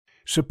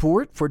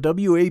Support for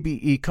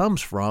WABE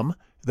comes from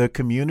the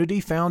Community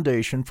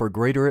Foundation for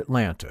Greater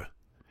Atlanta.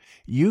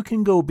 You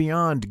can go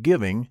beyond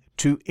giving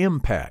to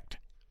impact.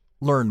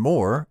 Learn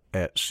more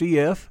at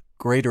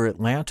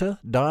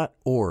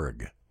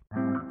cfgreateratlanta.org.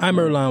 I'm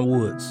Earlonne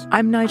Woods.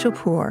 I'm Nigel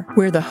Poor.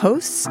 We're the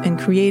hosts and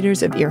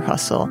creators of Ear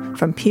Hustle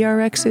from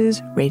PRX's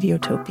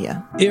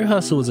Radiotopia. Ear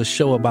Hustle is a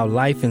show about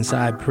life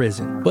inside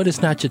prison, but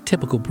it's not your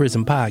typical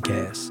prison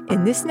podcast.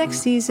 In this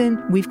next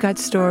season, we've got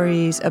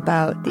stories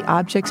about the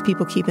objects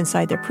people keep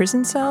inside their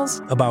prison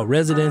cells, about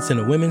residents in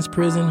a women's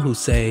prison who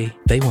say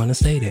they want to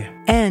stay there,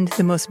 and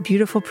the most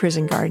beautiful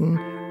prison garden.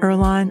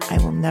 Earlonne, I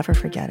will never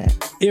forget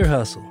it. Ear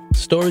Hustle.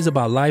 Stories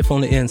about life on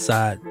the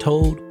inside,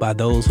 told by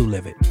those who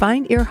live it.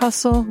 Find Ear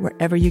Hustle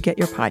wherever you get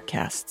your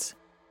podcasts.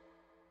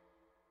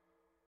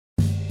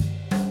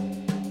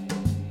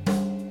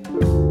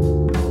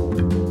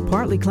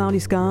 Partly cloudy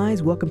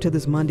skies. Welcome to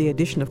this Monday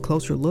edition of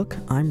Closer Look.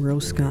 I'm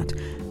Rose Scott.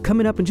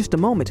 Coming up in just a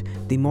moment,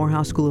 the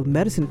Morehouse School of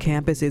Medicine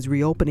campus is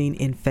reopening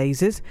in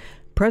phases.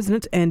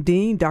 President and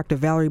Dean Dr.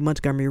 Valerie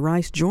Montgomery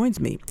Rice joins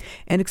me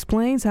and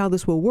explains how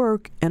this will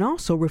work and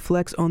also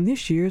reflects on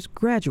this year's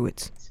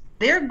graduates.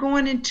 They're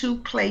going into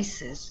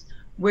places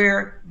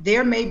where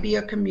there may be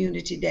a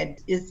community that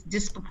is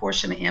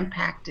disproportionately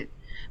impacted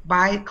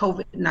by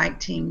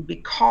COVID-19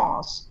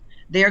 because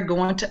they're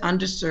going to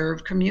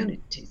underserved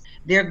communities.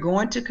 They're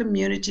going to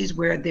communities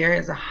where there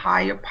is a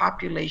higher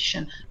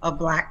population of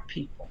Black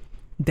people.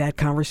 That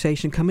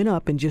conversation coming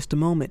up in just a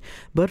moment.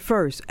 But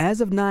first, as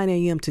of 9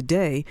 a.m.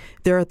 today,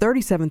 there are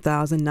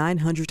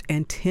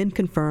 37,910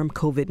 confirmed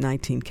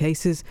COVID-19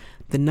 cases.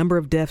 The number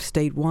of deaths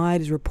statewide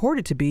is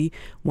reported to be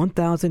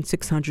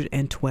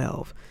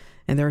 1,612.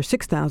 And there are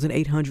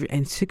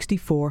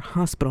 6,864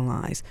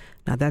 hospitalized.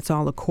 Now, that's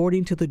all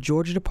according to the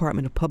Georgia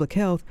Department of Public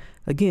Health,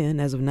 again,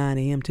 as of 9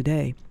 a.m.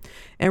 today.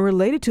 And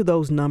related to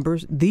those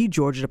numbers, the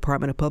Georgia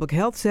Department of Public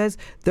Health says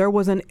there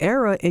was an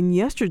error in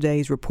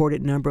yesterday's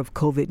reported number of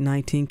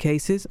COVID-19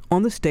 cases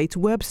on the state's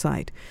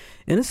website.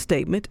 In a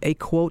statement, a,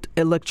 quote,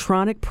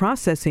 electronic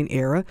processing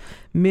error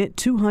meant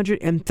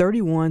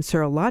 231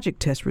 serologic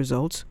test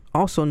results,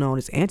 also known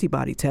as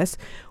antibody tests,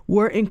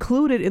 were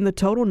included in the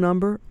total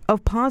number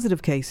of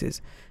positive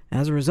cases.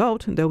 As a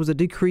result, there was a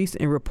decrease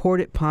in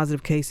reported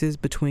positive cases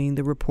between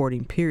the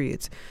reporting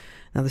periods.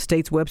 Now, the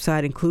state's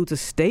website includes a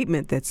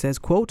statement that says,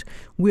 quote,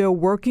 "We are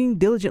working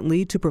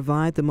diligently to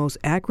provide the most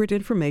accurate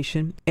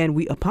information, and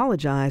we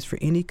apologize for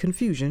any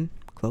confusion,"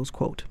 close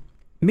quote.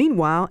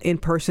 Meanwhile,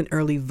 in-person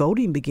early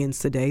voting begins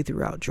today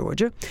throughout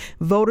Georgia.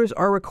 Voters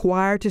are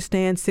required to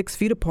stand 6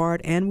 feet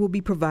apart and will be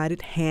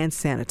provided hand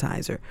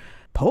sanitizer.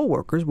 Poll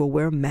workers will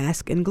wear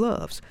masks and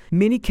gloves.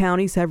 Many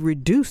counties have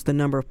reduced the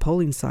number of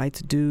polling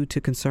sites due to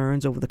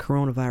concerns over the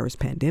coronavirus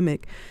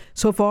pandemic.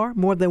 So far,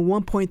 more than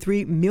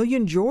 1.3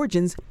 million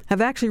Georgians have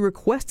actually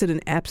requested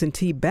an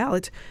absentee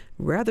ballot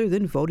rather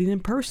than voting in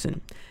person.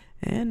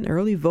 And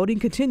early voting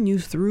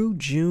continues through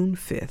June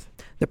 5th.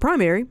 The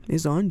primary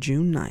is on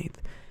June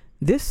 9th.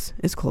 This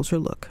is Closer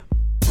Look.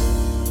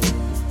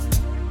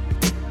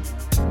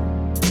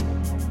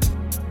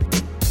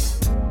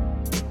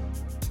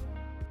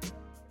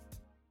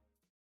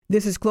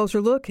 This is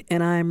Closer Look,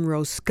 and I'm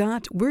Rose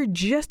Scott. We're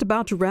just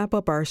about to wrap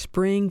up our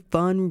spring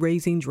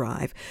fundraising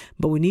drive,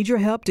 but we need your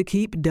help to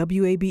keep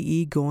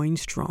WABE going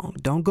strong.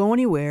 Don't go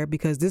anywhere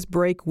because this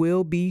break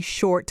will be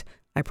short,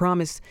 I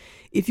promise.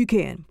 If you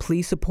can,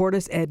 please support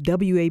us at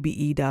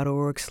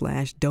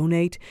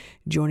wabe.org/donate.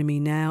 Joining me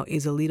now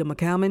is Alita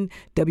McCalman,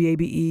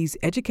 WABE's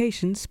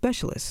education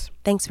specialist.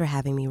 Thanks for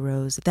having me,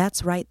 Rose.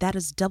 That's right. That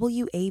is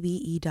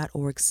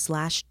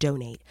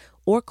wabe.org/donate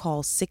or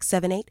call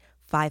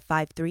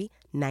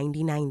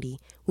 678-553-9090.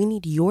 We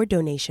need your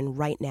donation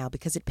right now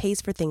because it pays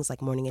for things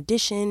like Morning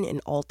Edition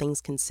and All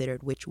Things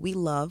Considered, which we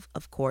love,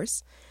 of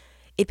course.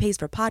 It pays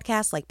for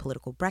podcasts like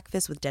Political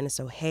Breakfast with Dennis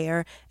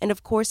O'Hare. And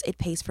of course, it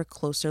pays for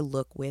Closer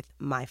Look with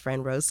my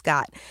friend Rose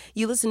Scott.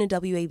 You listen to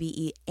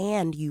WABE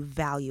and you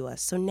value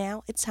us. So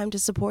now it's time to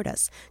support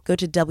us. Go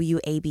to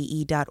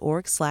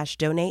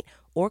wabe.org/donate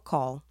or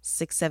call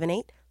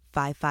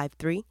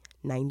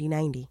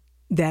 678-553-9090.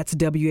 That's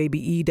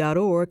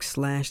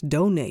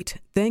wabe.org/donate.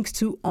 Thanks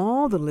to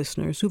all the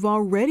listeners who've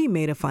already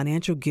made a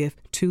financial gift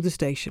to the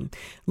station.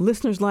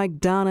 Listeners like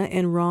Donna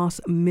and Ross,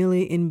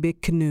 Millie and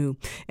Big Canoe.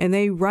 And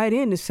they write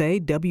in to say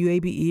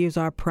WABE is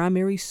our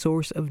primary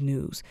source of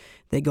news.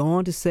 They go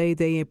on to say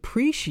they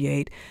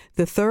appreciate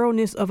the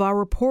thoroughness of our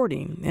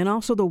reporting and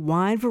also the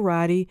wide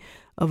variety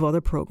of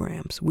other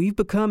programs. We've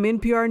become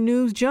NPR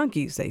News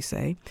junkies, they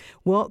say.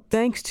 Well,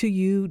 thanks to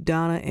you,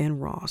 Donna and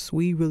Ross.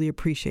 We really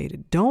appreciate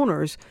it.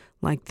 Donors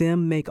like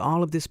them make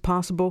all of this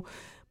possible,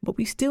 but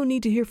we still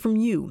need to hear from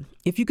you.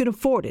 If you can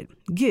afford it,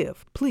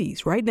 give,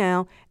 please, right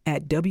now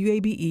at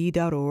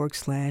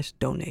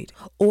wabe.org/donate.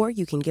 Or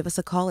you can give us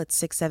a call at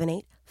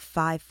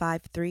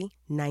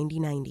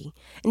 678-553-9090.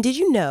 And did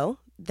you know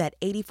that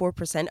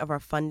 84% of our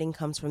funding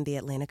comes from the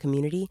Atlanta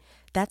community?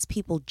 That's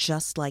people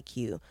just like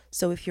you.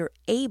 So if you're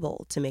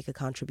able to make a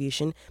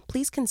contribution,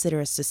 please consider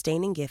a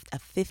sustaining gift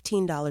of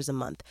 $15 a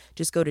month.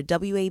 Just go to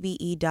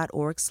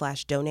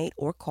wabe.org/donate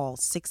or call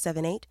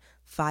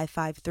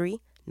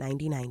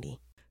 678-553-9090.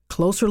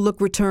 Closer Look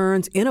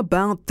returns in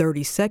about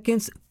 30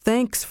 seconds.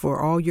 Thanks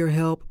for all your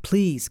help.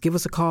 Please give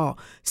us a call,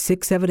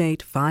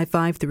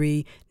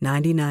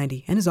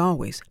 678-553-9090. And as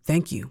always,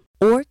 thank you.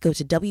 Or go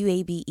to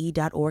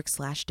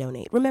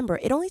wabe.org/donate. Remember,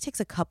 it only takes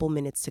a couple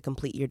minutes to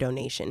complete your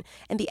donation,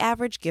 and the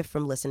average gift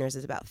from listeners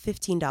is about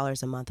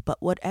 $15 a month, but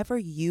whatever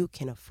you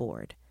can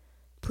afford,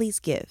 please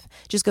give.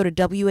 Just go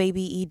to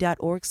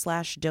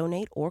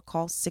wabe.org/donate or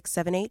call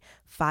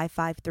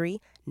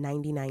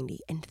 678-553-9090.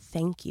 And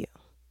thank you.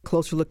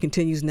 Closer Look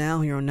continues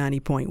now here on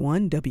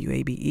 90.1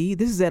 WABE.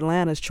 This is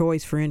Atlanta's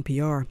Choice for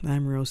NPR.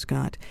 I'm Rose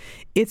Scott.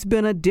 It's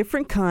been a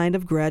different kind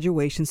of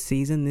graduation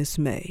season this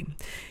May.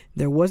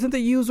 There wasn't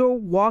the usual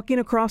walking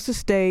across the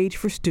stage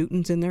for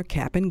students in their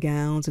cap and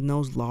gowns in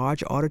those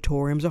large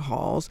auditoriums or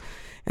halls.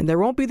 And there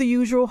won't be the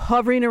usual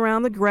hovering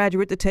around the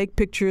graduate to take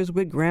pictures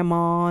with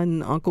grandma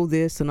and uncle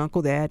this and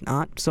uncle that,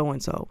 aunt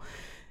so-and-so.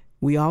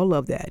 We all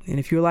love that. And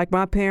if you're like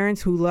my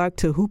parents who like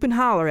to hoop and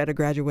holler at a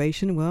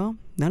graduation, well,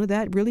 none of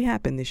that really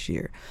happened this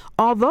year.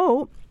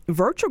 Although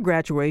virtual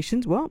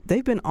graduations, well,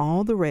 they've been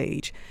all the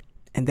rage.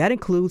 And that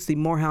includes the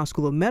Morehouse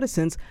School of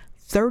Medicine's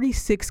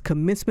 36th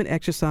commencement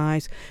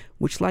exercise,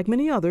 which, like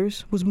many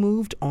others, was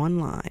moved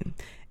online.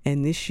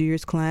 And this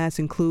year's class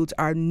includes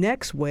our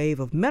next wave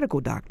of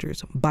medical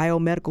doctors,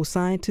 biomedical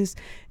scientists,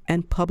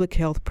 and public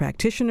health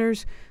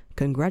practitioners.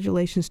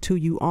 Congratulations to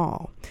you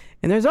all.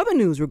 And there's other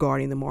news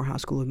regarding the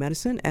Morehouse School of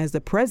Medicine as the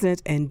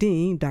president and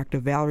dean, Dr.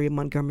 Valerie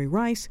Montgomery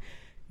Rice,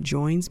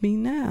 joins me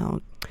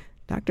now.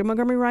 Dr.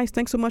 Montgomery Rice,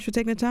 thanks so much for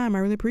taking the time. I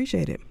really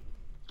appreciate it.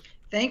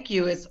 Thank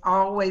you. It's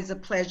always a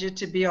pleasure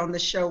to be on the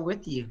show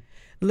with you.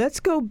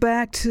 Let's go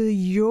back to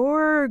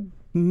your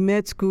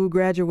med school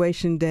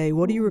graduation day.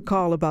 What do you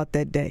recall about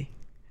that day?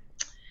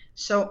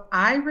 So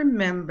I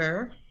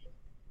remember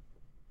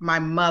my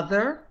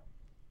mother,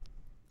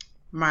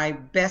 my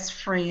best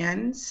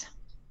friends,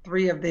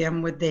 3 of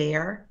them were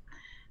there,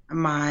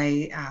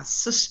 my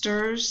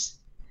sisters,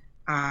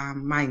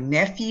 my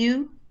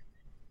nephew.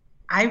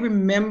 I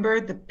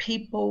remember the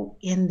people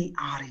in the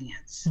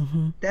audience.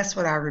 Mm-hmm. That's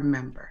what I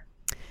remember.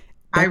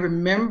 I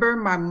remember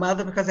my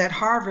mother, because at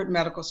Harvard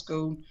Medical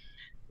School,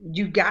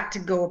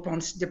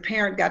 the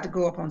parent got to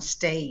go up on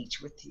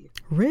stage with you.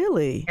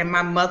 Really? And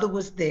my mother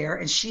was there,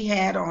 and she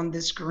had on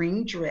this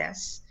green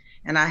dress,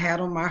 and I had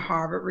on my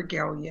Harvard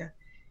regalia.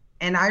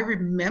 And I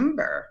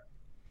remember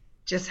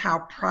just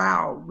how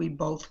proud we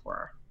both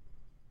were.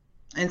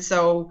 And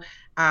so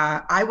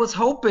I was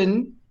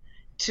hoping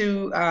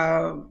to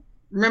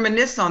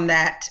reminisce on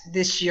that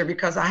this year,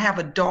 because I have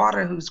a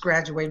daughter who's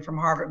graduating from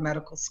Harvard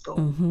Medical School.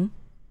 Mm-hmm.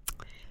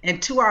 And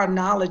to our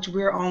knowledge,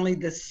 we're only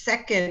the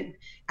second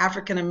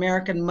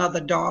African-American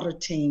mother-daughter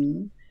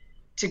team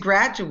to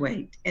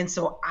graduate. And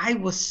so I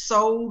was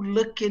so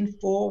looking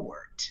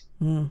forward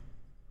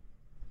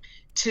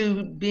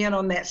to being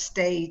on that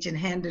stage and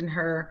handing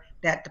her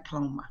that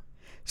diploma.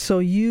 So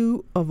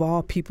you, of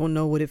all people,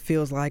 know what it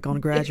feels like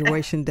on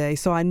graduation day.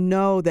 So I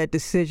know that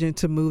decision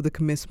to move the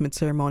commencement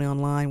ceremony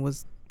online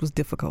was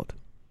difficult.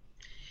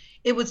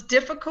 It was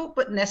difficult,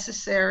 but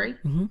necessary.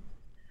 Mm-hmm.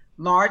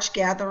 Large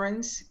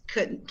gatherings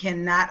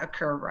cannot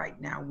occur right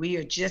now. We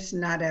are just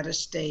not at a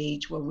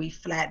stage where we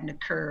flatten the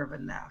curve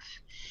enough.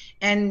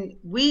 And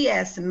we,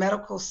 as the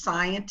medical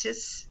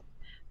scientists,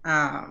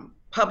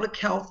 public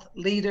health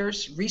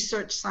leaders,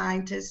 research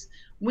scientists,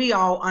 we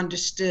all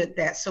understood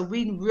that. So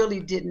we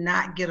really did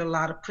not get a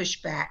lot of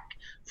pushback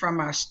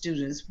from our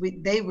students.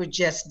 They were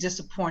just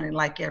disappointed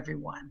like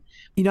everyone.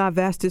 You know, I've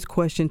asked this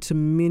question to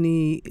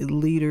many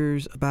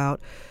leaders about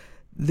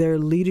their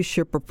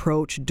leadership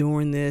approach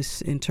during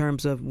this in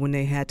terms of when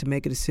they had to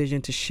make a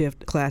decision to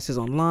shift classes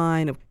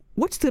online.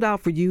 What stood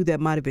out for you that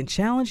might have been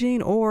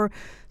challenging, or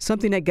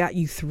something that got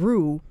you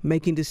through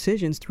making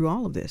decisions through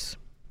all of this?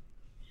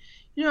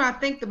 You know, I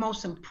think the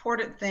most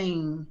important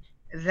thing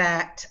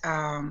that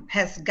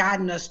has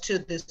gotten us to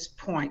this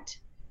point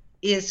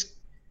is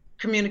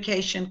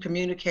communication,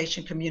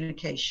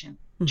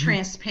 mm-hmm.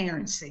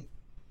 transparency.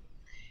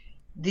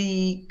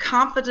 The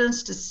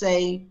confidence to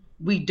say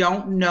we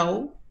don't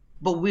know,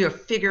 but we'll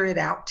figure it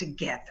out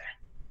together.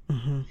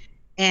 Mm-hmm.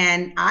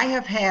 And I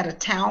have had a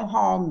town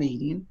hall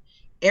meeting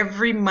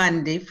every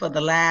Monday for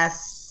the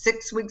last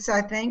 6 weeks,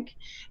 I think,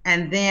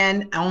 and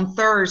then on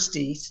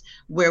Thursdays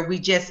where we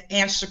just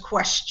answer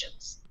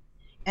questions.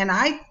 And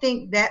I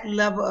think that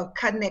level of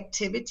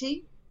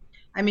connectivity,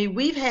 I mean,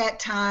 we've had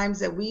times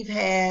that we've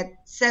had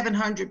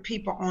 700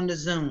 people on the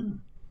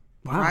Zoom,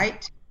 wow.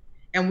 right?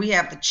 And we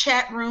have the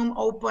chat room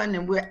open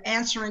and we're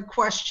answering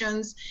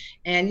questions.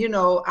 And, you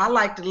know, I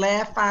like to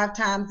laugh 5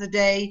 times a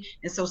day.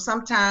 And so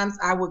sometimes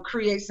I would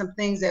create some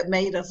things that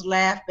made us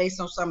laugh based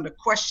on some of the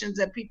questions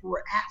that people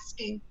were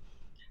asking.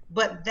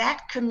 But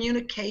that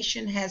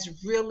communication has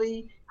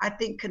really, I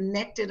think,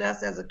 connected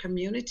us as a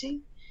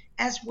community,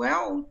 as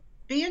well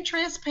being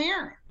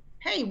transparent.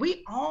 Hey,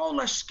 we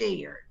all are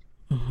scared.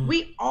 Mm-hmm.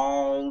 We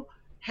all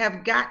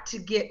have got to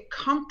get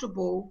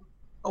comfortable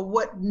of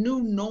what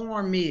new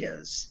norm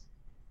is.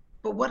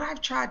 But what I've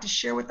tried to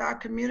share with our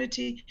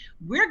community,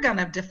 we're going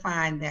to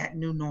define that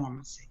new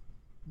normalcy.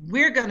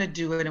 We're going to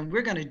do it, and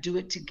we're going to do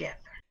it together.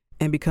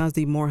 And because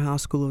the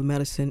Morehouse School of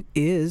Medicine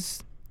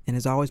is and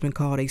has always been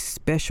called a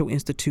special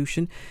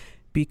institution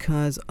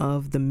because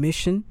of the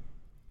mission,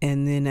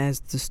 and then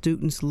as the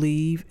students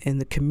leave and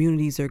the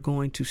communities they're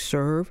going to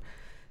serve,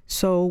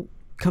 so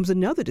comes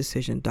another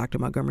decision, Dr.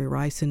 Montgomery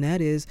Rice, and that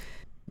is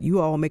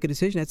you all make a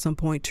decision at some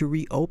point to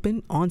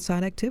reopen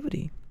on-site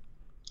activity.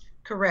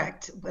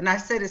 Correct. And I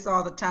say this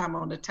all the time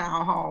on the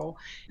town hall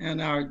and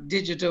our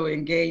digital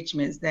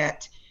engagements,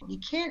 that you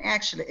can't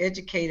actually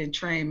educate and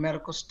train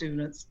medical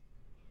students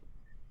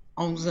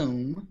on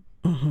Zoom.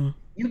 Mm-hmm.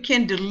 You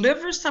can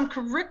deliver some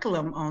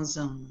curriculum on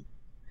Zoom.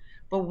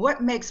 But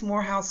what makes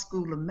Morehouse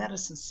School of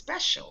Medicine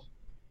special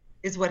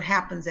is what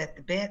happens at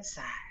the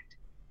bedside.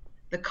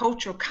 The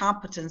cultural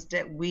competence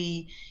that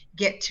we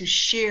get to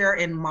share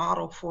and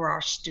model for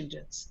our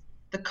students.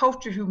 The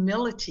cultural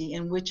humility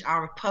in which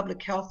our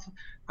public health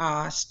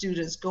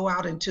students go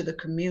out into the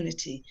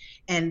community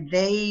and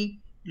they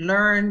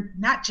learn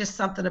not just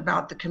something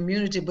about the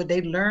community, but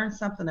they learn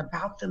something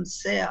about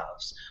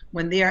themselves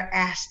when they are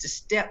asked to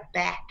step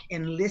back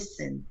and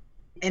listen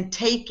and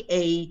take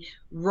a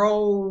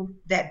role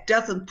that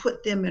doesn't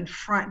put them in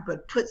front,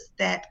 but puts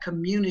that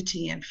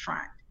community in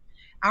front.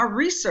 Our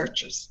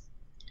researchers,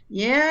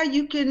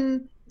 you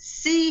can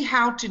see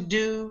how to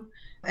do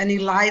an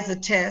ELISA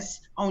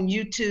test on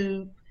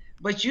YouTube,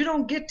 but you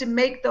don't get to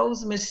make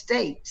those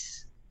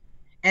mistakes,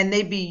 and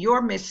they be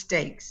your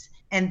mistakes.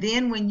 And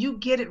then when you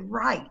get it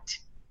right,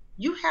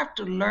 you have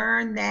to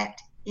learn that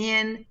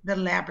in the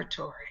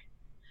laboratory.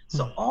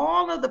 So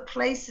all of the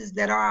places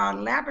that are our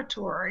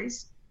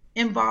laboratories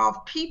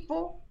involve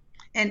people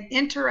and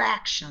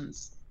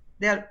interactions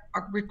that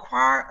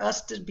require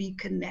us to be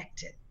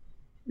connected.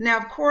 Now,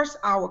 of course,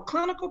 our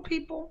clinical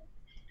people,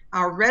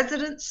 our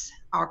residents,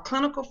 our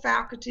clinical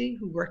faculty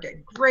who work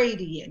at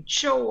Grady and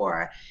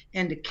Chore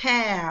and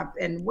DeKalb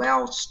and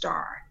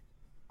WellStar,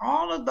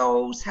 all of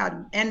those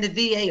have, and the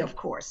VA, of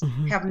course,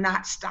 have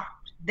not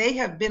stopped. They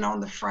have been on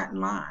the front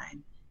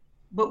line.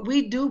 But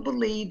we do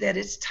believe that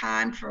it's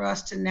time for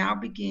us to now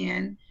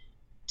begin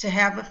to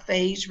have a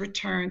phased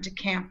return to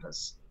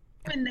campus.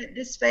 And that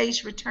this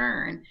phased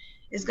return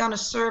is going to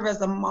serve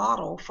as a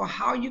model for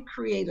how you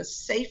create a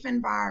safe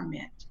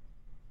environment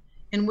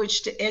in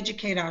which to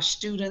educate our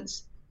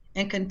students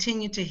and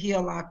continue to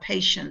heal our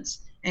patients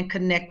and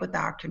connect with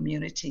our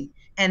community.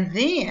 And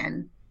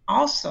then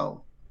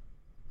also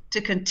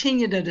to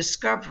continue the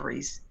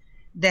discoveries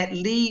that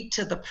lead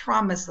to the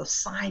promise of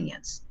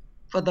science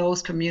for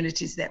those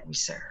communities that we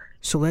serve.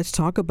 So let's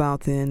talk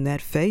about then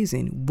that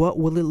phasing. What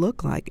will it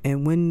look like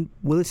and when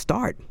will it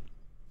start?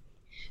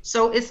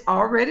 So it's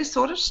already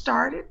sort of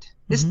started.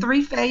 It's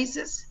 3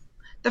 phases.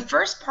 The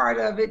first part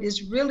of it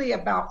is really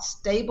about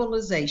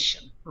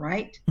stabilization,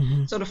 right?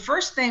 So the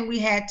first thing we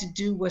had to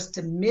do was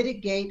to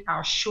mitigate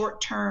our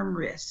short-term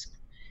risk,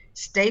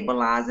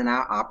 stabilizing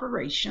our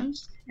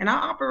operations. And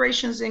our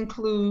operations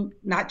include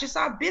not just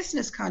our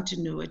business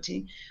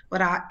continuity,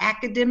 but our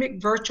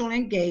academic virtual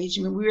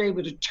engagement. We were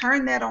able to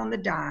turn that on the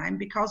dime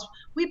because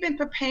we've been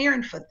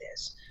preparing for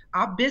this.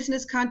 Our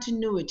business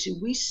continuity,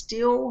 we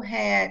still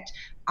had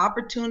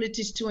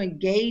opportunities to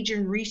engage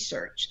in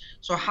research.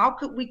 So how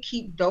could we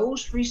keep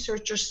those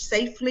researchers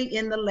safely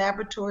in the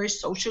laboratory,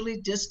 socially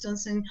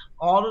distancing,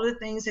 all of the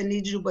things they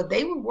need to do? But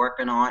they were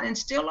working on and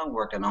still are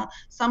working on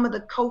some of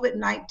the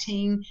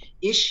COVID-19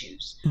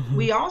 issues.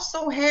 We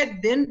also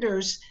had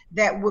vendors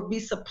that would be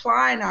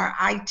supplying our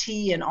IT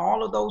and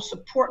all of those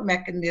support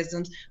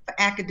mechanisms for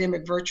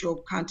academic virtual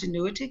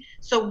continuity.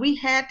 So we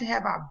had to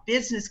have our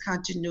business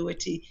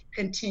continuity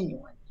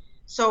continuing.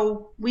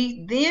 So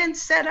we then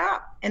set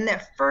up in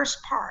that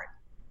first part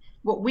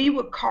what we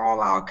would call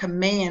our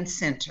command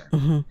center.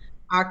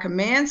 Our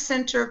command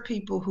center of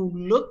people who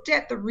looked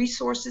at the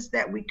resources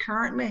that we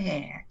currently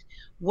had,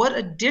 what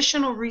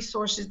additional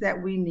resources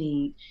that we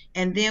need,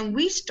 and then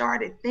we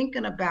started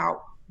thinking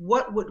about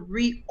what would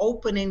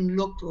reopening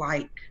look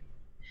like,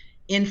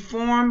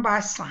 informed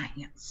by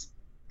science,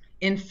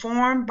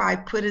 informed by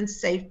putting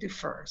safety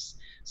first.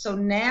 So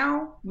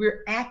now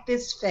we're at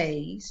this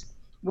phase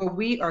where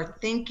we are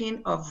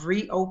thinking of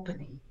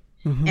reopening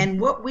and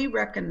what we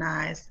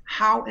recognize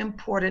how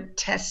important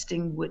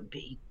testing would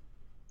be.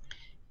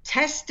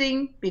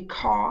 Testing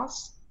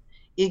because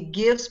it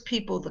gives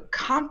people the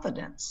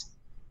confidence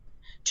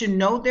to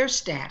know their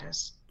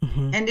status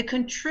and to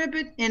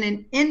contribute in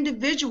an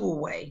individual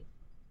way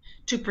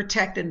to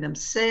protecting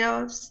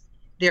themselves,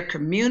 their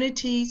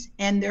communities,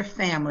 and their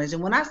families.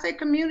 And when I say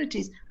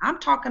communities, I'm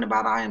talking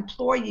about our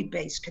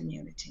employee-based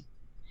community.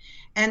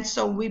 And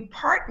so we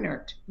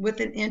partnered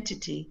with an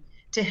entity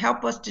to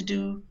help us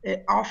to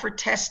offer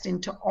testing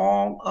to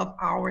all of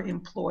our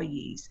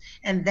employees.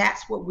 And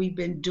that's what we've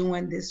been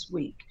doing this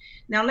week.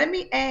 Now, let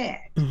me add,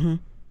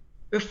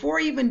 before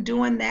even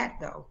doing that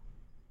though,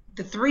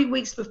 the 3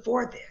 weeks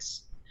before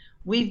this,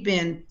 we've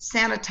been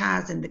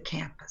sanitizing the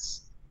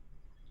campus,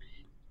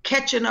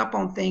 catching up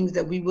on things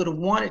that we would have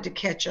wanted to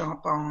catch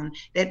up on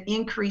that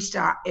increased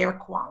our air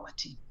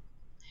quality,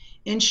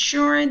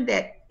 ensuring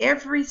that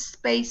every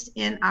space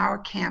in our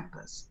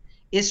campus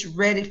is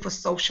ready for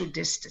social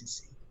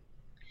distancing.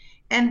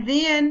 And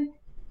then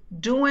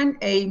doing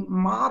a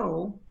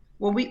model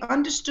where we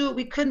understood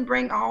we couldn't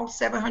bring all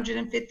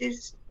 750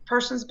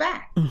 persons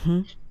back.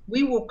 Mm-hmm.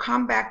 We will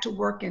come back to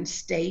work in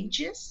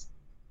stages.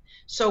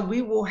 So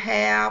we will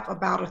have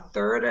about a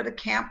third of the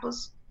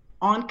campus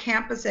on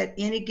campus at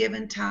any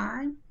given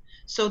time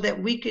so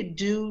that we could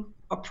do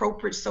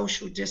appropriate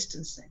social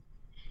distancing.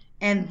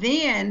 And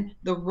then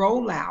the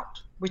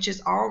rollout, which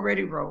is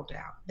already rolled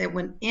out, that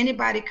when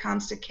anybody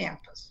comes to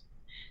campus,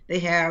 they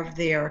have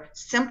their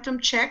symptom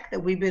check that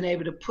we've been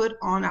able to put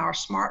on our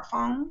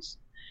smartphones.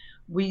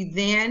 We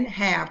then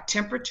have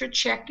temperature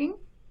checking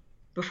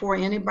before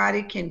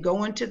anybody can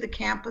go into the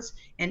campus,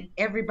 and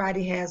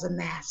everybody has a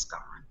mask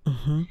on.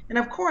 Mm-hmm. And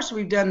of course,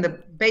 we've done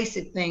the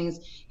basic things,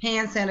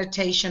 hand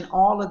sanitation,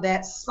 all of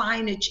that,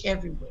 signage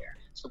everywhere.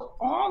 So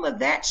all of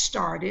that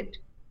started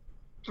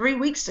 3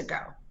 weeks ago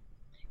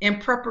in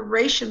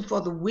preparation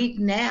for the week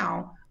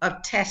now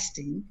of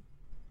testing,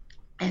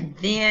 and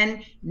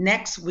then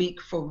next week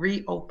for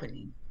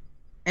reopening.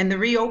 And the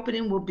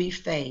reopening will be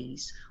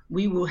phased.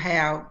 We will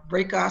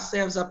break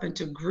ourselves up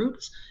into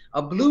groups,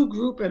 a blue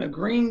group and a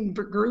green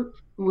group,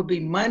 who will be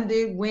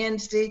Monday,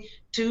 Wednesday,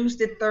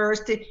 Tuesday,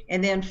 Thursday,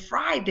 and then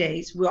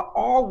Fridays, we'll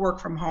all work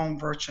from home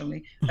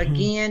virtually,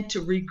 again,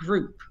 to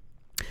regroup.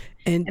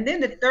 And then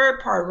the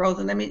third part,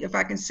 Rosa, if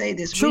I can say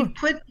this, sure. We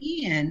put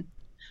in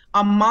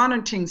a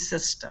monitoring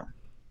system.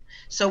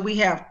 So we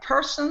have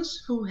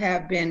persons who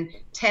have been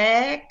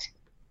tagged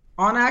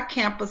on our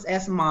campus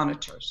as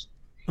monitors,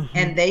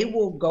 and they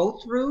will go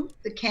through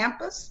the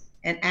campus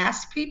and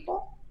ask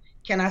people,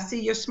 can I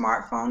see your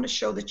smartphone to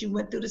show that you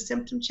went through the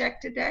symptom check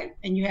today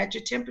and you had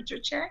your temperature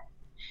check?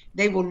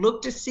 They will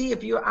look to see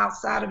if you're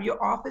outside of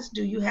your office,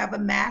 do you have a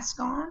mask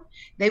on?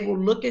 They will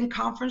look in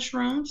conference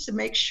rooms to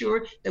make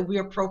sure that we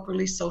are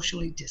appropriately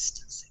socially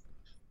distancing.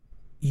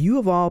 You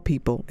of all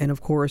people, and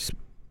of course,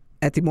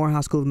 at the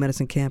Morehouse School of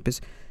Medicine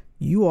campus,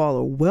 you all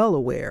are well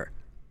aware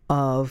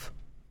of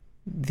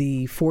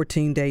the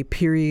 14-day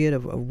period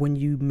of when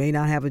you may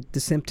not have the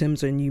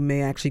symptoms and you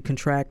may actually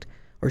contract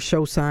or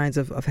show signs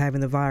of having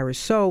the virus.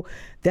 So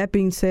that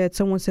being said,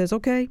 someone says,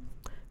 okay,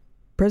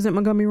 President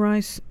Montgomery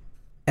Rice,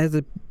 as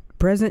the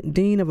president,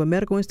 dean of a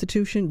medical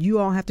institution, you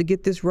all have to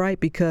get this right,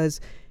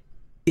 because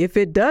if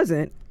it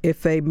doesn't,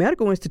 if a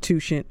medical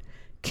institution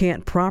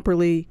can't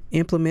properly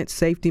implement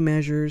safety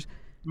measures,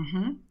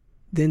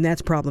 then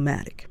that's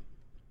problematic.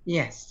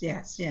 Yes.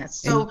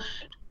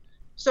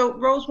 So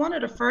Rose, one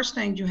of the first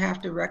things you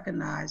have to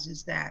recognize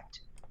is that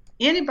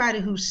anybody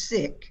who's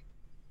sick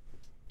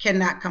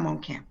cannot come on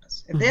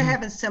campus. If they're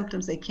having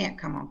symptoms, they can't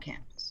come on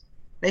campus.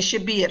 They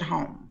should be at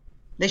home.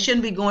 They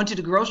shouldn't be going to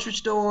the grocery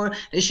store.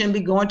 They shouldn't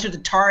be going to the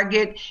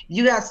Target.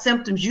 You have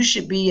symptoms, you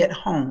should be at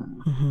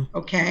home,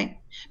 okay?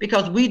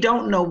 Because we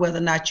don't know whether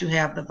or not you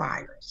have the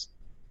virus.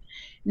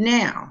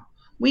 Now,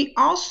 we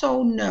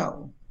also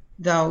know,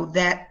 though,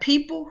 that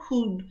people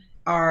who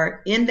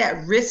are in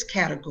that risk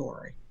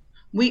category,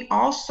 we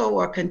also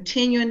are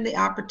continuing the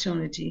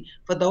opportunity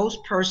for those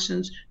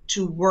persons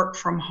to work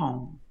from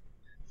home.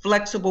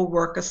 Flexible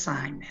work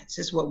assignments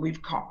is what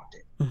we've called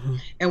it.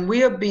 And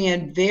we are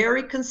being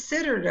very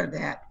considerate of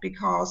that,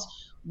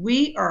 because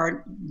we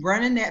are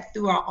running that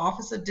through our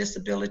Office of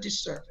Disability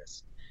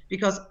Service,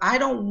 because I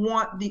don't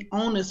want the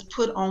onus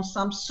put on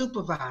some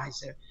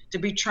supervisor to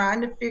be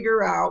trying to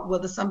figure out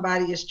whether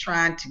somebody is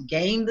trying to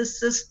game the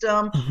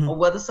system or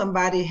whether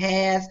somebody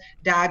has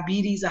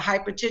diabetes or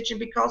hypertension,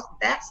 because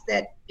that's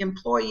that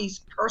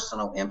employee's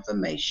personal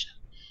information.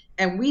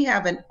 And we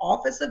have an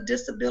Office of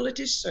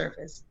Disability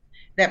Service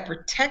that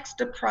protects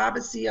the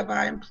privacy of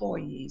our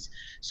employees.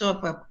 So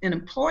if an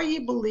employee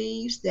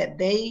believes that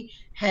they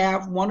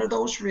have one of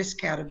those risk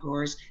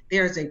categories,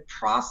 there is a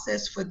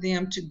process for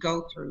them to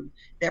go through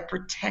that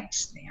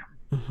protects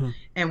them.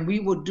 And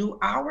we will do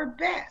our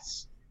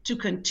best to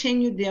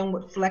continue them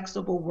with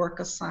flexible work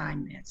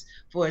assignments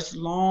for as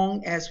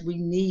long as we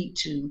need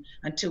to,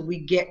 until we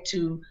get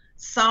to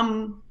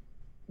some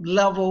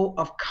level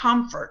of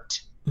comfort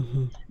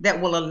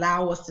that will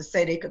allow us to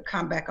say they could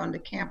come back onto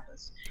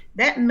campus.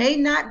 That may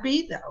not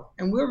be, though,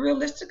 and we're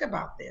realistic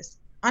about this,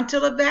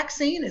 until a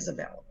vaccine is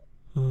available.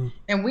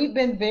 And we've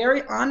been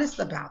very honest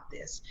about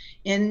this.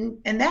 And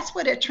that's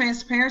where that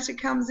transparency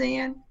comes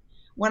in.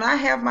 When I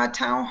have my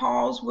town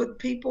halls with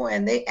people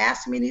and they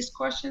ask me these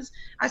questions,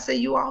 I say,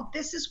 you all,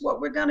 this is what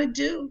we're going to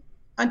do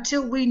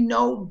until we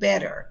know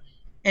better.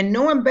 And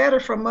knowing better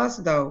from us,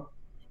 though,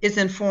 is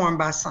informed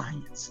by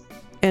science.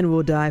 And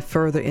we'll dive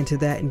further into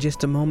that in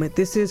just a moment.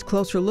 This is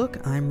Closer Look.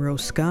 I'm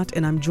Rose Scott,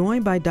 and I'm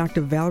joined by Dr.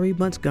 Valerie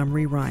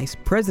Montgomery Rice,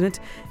 President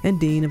and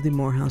Dean of the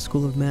Morehouse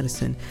School of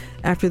Medicine.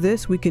 After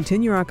this, we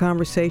continue our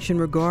conversation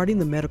regarding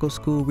the medical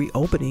school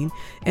reopening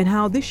and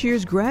how this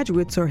year's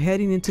graduates are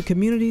heading into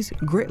communities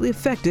greatly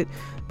affected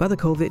by the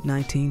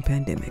COVID-19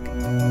 pandemic.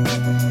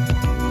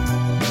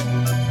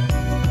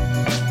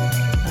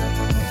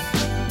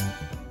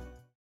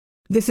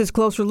 This is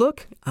Closer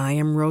Look. I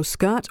am Rose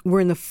Scott. We're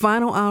in the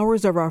final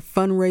hours of our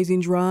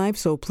fundraising drive,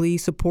 so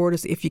please support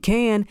us if you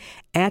can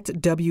at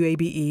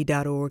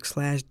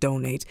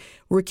wabe.org/donate.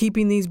 We're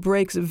keeping these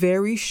breaks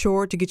very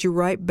short to get you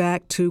right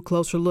back to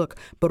Closer Look.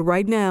 But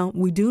right now,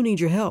 we do need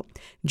your help.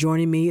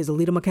 Joining me is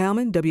Alita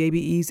McCalman,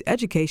 WABE's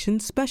education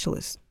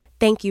specialist.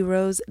 Thank you,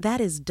 Rose. That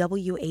is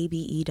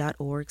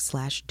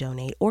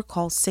wabe.org/donate or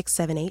call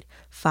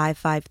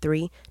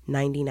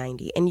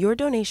 678-553-9090. And your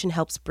donation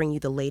helps bring you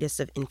the latest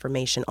of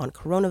information on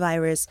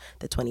coronavirus,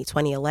 the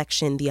 2020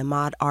 election, the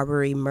Ahmaud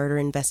Arbery murder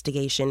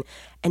investigation,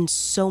 and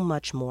so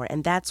much more.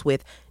 And that's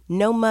with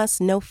no muss,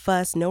 no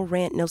fuss, no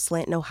rant, no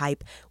slant, no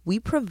hype. We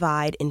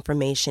provide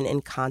information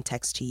and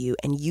context to you,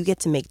 and you get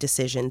to make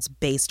decisions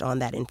based on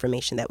that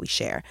information that we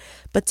share.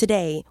 But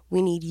today,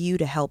 we need you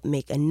to help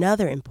make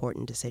another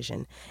important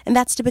decision, and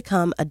that's to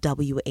become a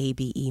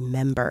WABE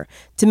member.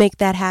 To make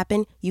that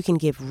happen, you can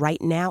give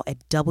right now at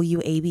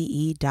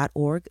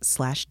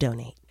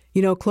wabe.org/donate.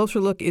 You know, Closer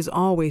Look is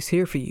always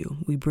here for you.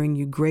 We bring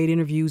you great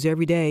interviews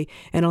every day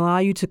and allow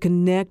you to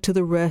connect to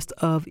the rest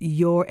of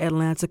your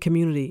Atlanta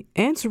community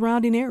and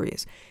surrounding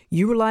areas.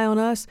 You rely on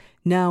us.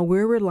 Now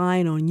we're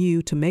relying on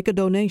you to make a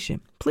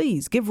donation.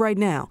 Please give right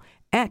now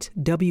at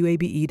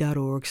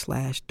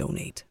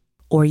wabe.org/donate.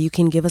 Or you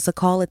can give us a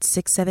call at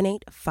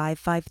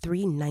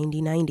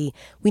 678-553-9090.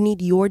 We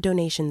need your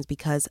donations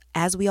because,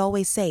 as we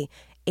always say,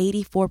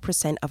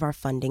 84% of our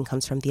funding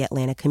comes from the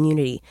Atlanta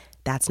community.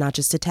 That's not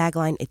just a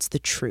tagline, it's the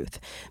truth.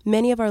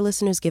 Many of our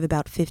listeners give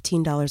about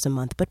 $15 a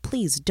month, but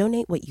please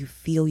donate what you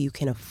feel you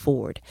can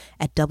afford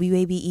at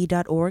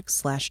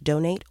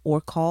wabe.org/donate or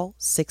call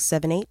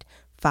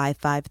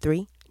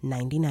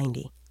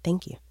 678-553-9090.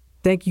 Thank you.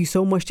 Thank you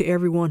so much to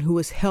everyone who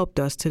has helped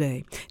us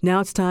today. Now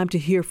it's time to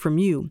hear from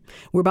you.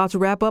 We're about to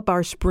wrap up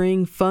our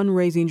spring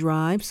fundraising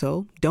drive,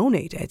 so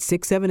donate at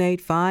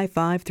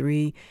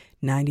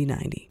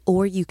 678-553-9090.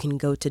 Or you can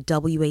go to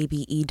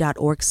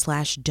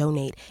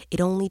wabe.org/donate. It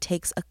only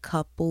takes a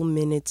couple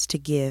minutes to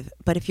give.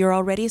 But if you're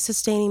already a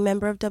sustaining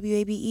member of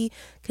WABE,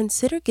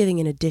 consider giving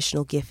an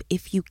additional gift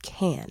if you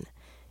can.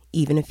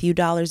 Even a few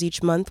dollars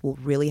each month will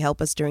really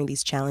help us during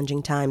these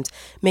challenging times.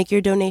 Make your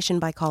donation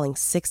by calling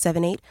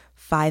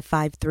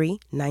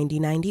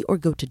 678-553-9090 or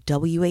go to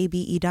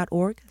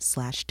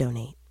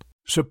wabe.org/donate.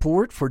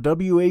 Support for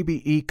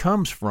WABE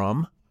comes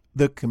from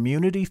the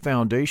Community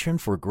Foundation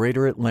for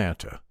Greater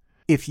Atlanta.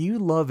 If you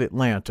love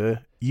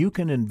Atlanta, you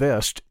can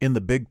invest in the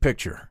big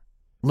picture.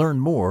 Learn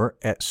more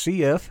at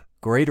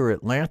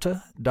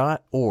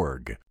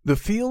cfgreateratlanta.org. The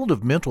field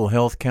of mental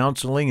health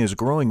counseling is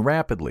growing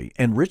rapidly,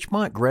 and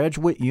Richmont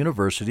Graduate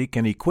University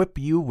can equip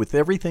you with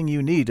everything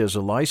you need as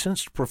a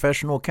licensed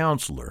professional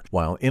counselor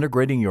while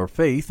integrating your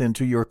faith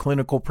into your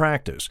clinical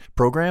practice.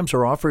 Programs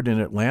are offered in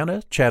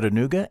Atlanta,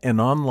 Chattanooga, and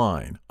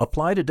online.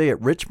 Apply today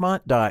at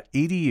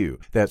richmont.edu.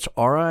 That's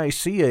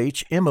richmont.edu.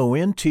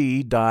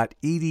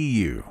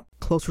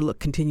 Closer Look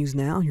continues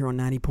now here on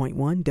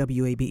 90.1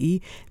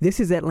 WABE.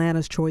 This is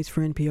Atlanta's Choice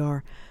for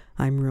NPR.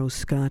 I'm Rose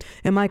Scott,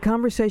 and my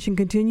conversation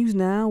continues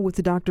now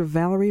with Dr.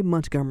 Valerie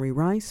Montgomery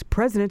Rice,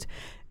 President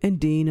and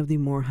Dean of the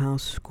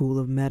Morehouse School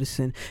of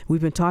Medicine.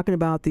 We've been talking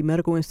about the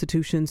medical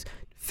institution's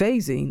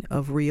phasing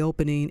of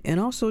reopening, and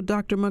also,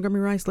 Dr.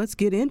 Montgomery Rice, let's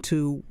get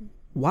into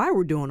why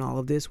we're doing all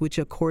of this, which,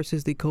 of course,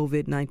 is the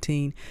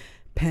COVID-19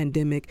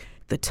 pandemic,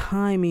 the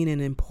timing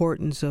and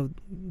importance of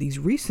these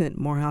recent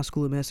Morehouse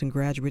School of Medicine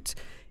graduates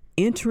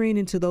entering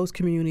into those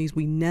communities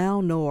we now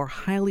know are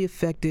highly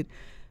affected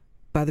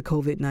by the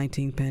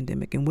COVID-19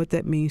 pandemic, and what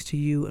that means to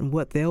you and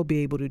what they'll be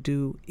able to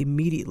do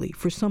immediately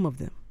for some of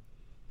them.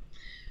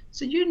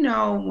 So, you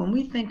know, when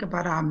we think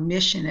about our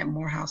mission at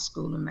Morehouse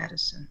School of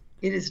Medicine,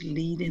 it is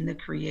leading the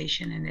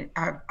creation, and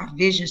our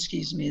vision,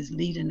 is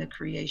leading the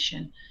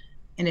creation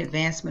and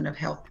advancement of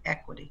health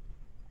equity.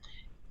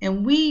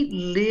 And we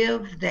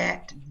live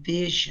that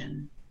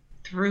vision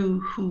through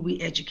who we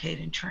educate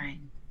and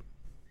train,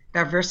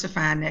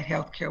 diversifying that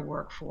healthcare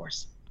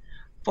workforce,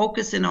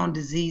 focusing on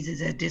diseases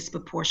that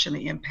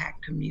disproportionately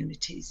impact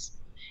communities,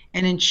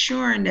 and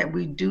ensuring that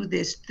we do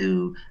this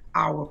through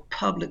our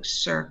public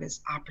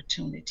service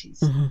opportunities.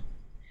 Mm-hmm.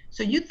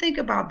 So you think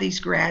about these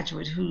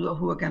graduates who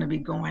are going to be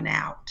going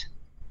out.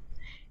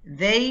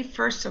 They,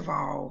 first of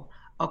all,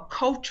 are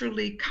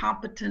culturally,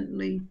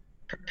 competently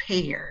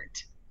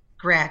prepared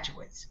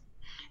graduates.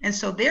 And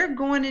so they're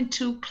going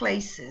into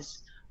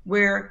places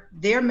where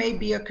there may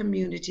be a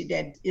community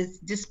that is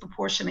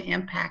disproportionately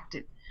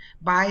impacted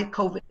by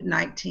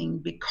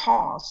COVID-19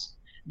 because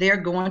they're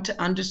going to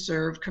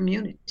underserved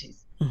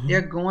communities. Mm-hmm.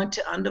 They're going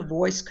to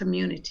undervoiced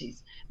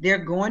communities.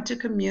 They're going to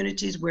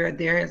communities where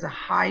there is a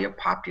higher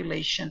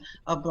population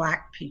of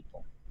Black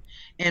people.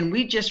 And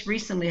we just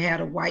recently had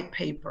a white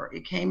paper.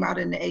 It came out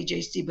in the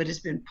AJC, but it's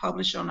been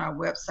published on our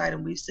website,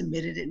 and we've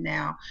submitted it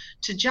now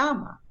to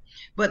JAMA.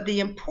 But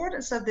the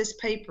importance of this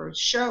paper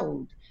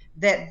showed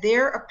that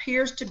there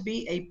appears to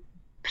be a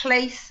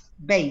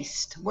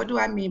place-based. What do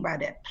I mean by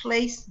that?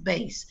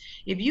 Place-based.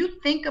 If you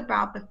think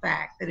about the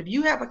fact that if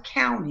you have a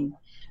county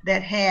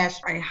that has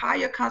a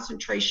higher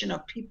concentration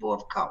of people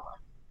of color,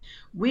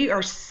 we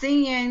are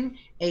seeing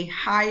a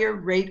higher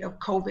rate of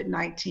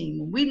COVID-19.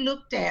 When we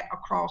looked at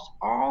across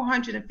all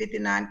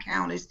 159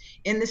 counties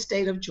in the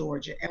state of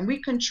Georgia, and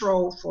we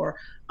control for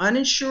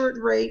uninsured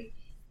rate,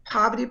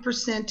 poverty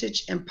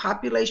percentage, and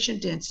population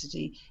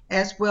density,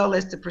 as well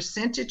as the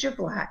percentage of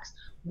Blacks,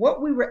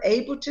 what we were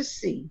able to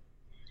see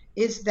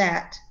is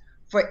that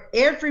for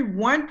every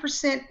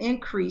 1%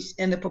 increase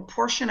in the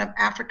proportion of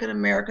African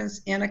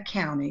Americans in a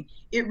county,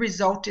 it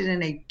resulted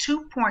in a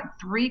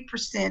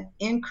 2.3%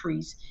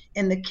 increase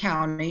in the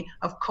county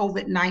of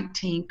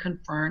COVID-19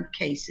 confirmed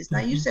cases. Now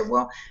you say,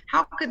 well,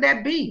 how could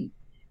that be?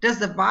 Does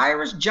the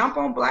virus jump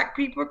on Black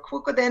people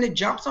quicker than it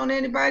jumps on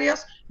anybody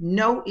else?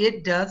 No,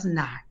 it does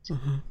not.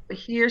 But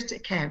here's the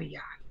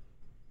caveat.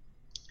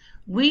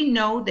 We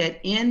know that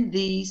in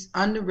these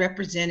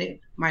underrepresented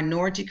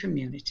minority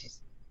communities,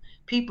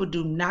 people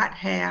do not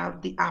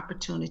have the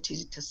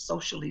opportunity to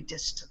socially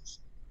distance.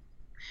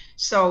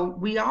 So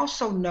we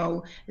also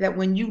know that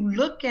when you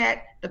look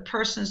at the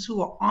persons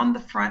who are on the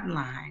front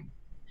line,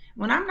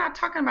 when I'm not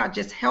talking about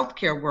just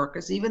healthcare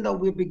workers, even though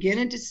we're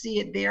beginning to see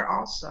it there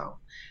also,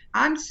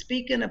 I'm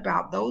speaking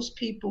about those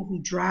people who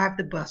drive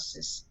the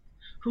buses,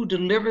 who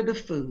deliver the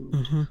food,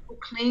 who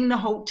clean the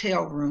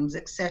hotel rooms,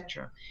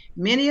 etc.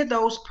 Many of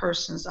those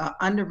persons are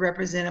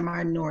underrepresented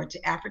minority,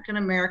 African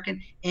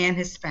American and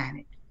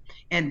Hispanic.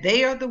 And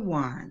they are the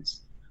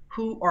ones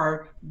who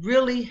are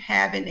really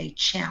having a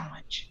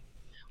challenge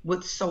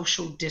with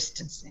social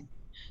distancing.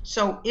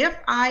 So if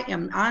I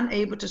am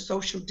unable to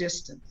social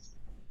distance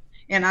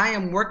and I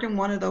am working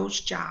one of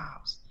those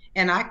jobs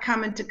and I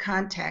come into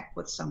contact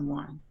with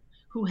someone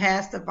who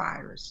has the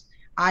virus,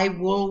 I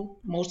will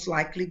most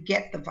likely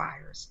get the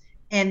virus.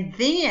 And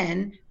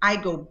then I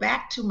go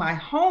back to my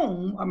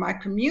home or my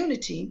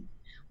community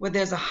where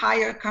there's a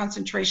higher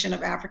concentration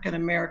of African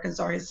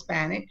Americans or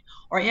Hispanic,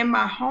 or in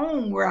my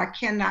home where I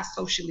cannot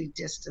socially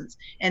distance,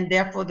 and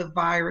therefore the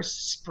virus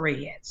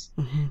spreads.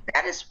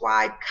 That is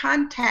why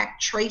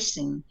contact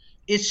tracing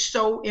is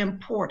so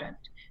important,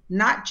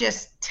 not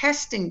just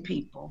testing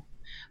people,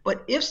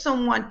 but if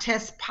someone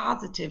tests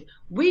positive,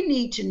 we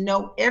need to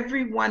know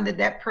everyone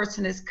that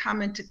person has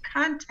come into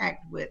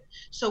contact with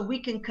so we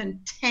can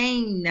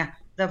contain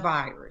the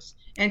virus.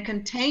 And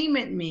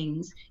containment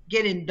means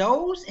getting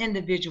those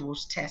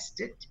individuals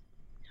tested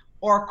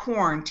or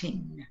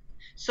quarantined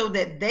so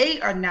that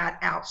they are not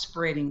out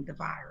spreading the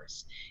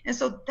virus. And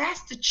so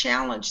that's the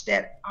challenge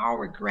that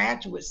our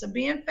graduates are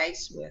being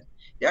faced with.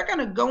 They're going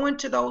to go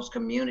into those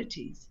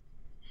communities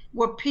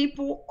where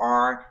people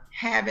are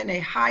having a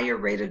higher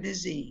rate of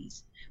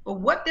disease. But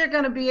what they're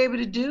going to be able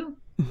to do,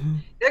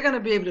 they're going to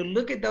be able to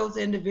look at those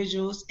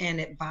individuals and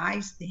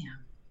advise them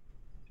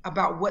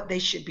about what they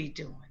should be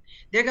doing.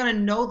 They're going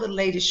to know the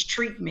latest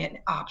treatment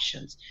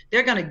options.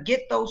 They're going to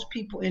get those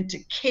people into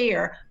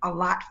care a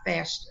lot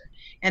faster.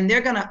 And they're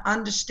going to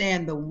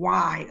understand the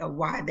why of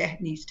why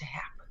that needs to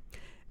happen.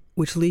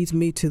 Which leads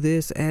me to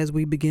this as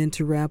we begin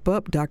to wrap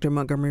up, Dr.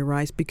 Montgomery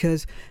Rice,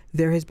 because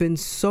there has been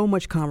so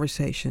much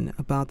conversation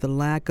about the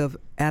lack of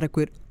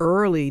adequate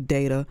early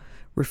data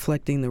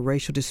reflecting the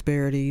racial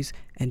disparities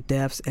and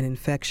deaths and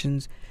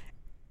infections.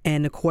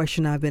 And the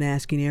question I've been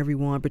asking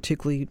everyone,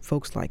 particularly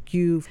folks like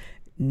you,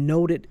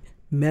 noted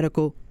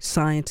medical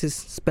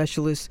scientists,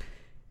 specialists,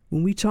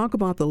 when we talk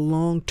about the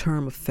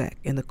long-term effect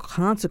and the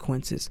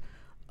consequences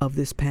of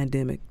this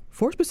pandemic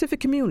for specific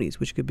communities,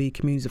 which could be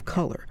communities of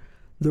color,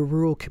 the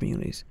rural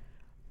communities,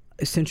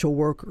 essential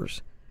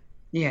workers.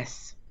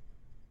 Yes.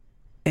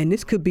 And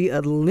this could be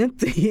a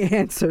lengthy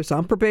answer, so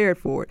I'm prepared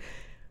for it.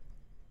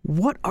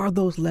 What are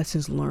those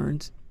lessons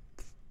learned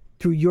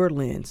through your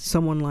lens,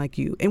 someone like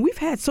you? And we've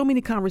had so many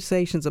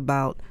conversations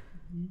about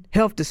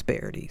health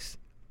disparities.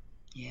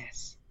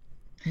 Yes.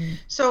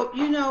 So,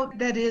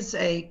 that is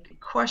a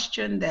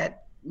question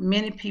that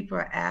many people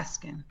are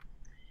asking.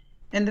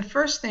 And the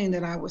first thing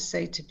that I would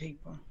say to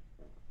people,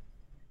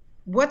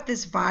 what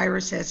this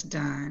virus has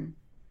done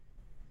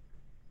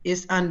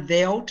is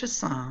unveiled to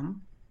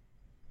some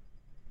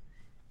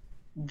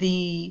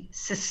the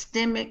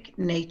systemic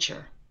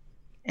nature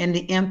and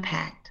the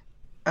impact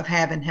of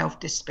having health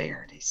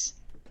disparities.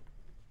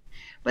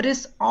 But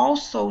it's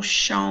also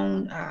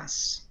shown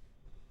us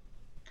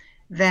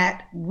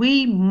that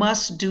we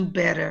must do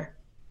better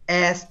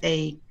as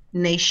a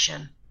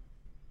nation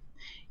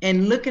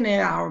in looking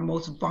at our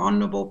most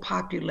vulnerable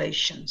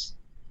populations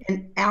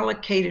and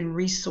allocating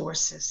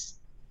resources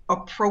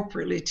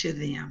appropriately to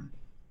them,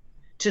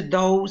 to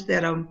those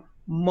that are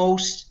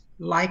most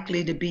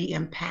likely to be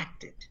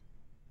impacted.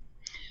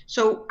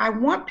 So I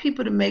want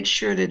people to make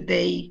sure that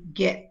they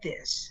get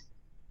this.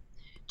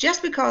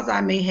 Just because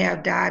I may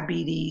have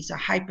diabetes or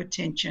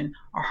hypertension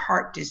or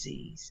heart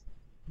disease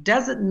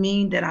doesn't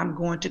mean that I'm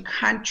going to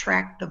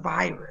contract the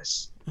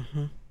virus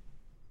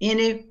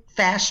any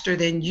faster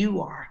than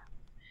you are.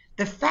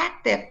 The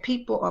fact that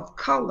people of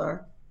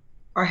color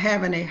are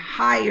having a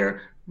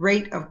higher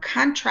rate of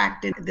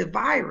contracting the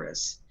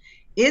virus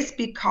is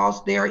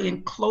because they're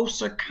in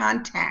closer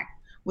contact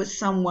with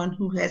someone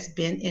who has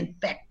been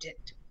infected.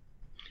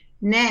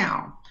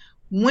 Now,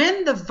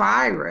 when the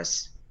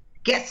virus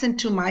gets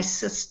into my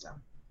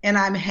system and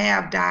I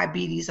have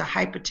diabetes or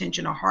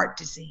hypertension or heart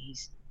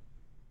disease,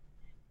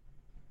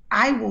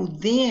 I will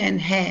then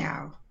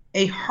have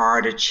a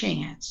harder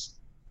chance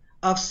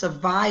of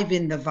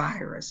surviving the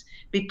virus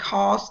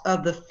because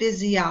of the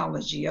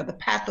physiology or the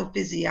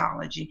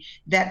pathophysiology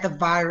that the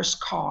virus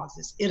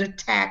causes. It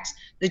attacks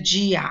the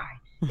GI,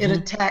 it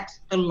attacks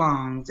the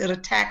lungs, it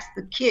attacks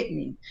the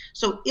kidney.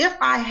 So if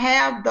I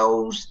have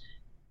those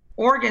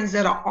organs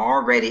that are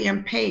already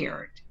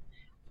impaired,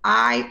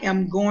 I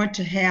am going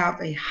to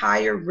have a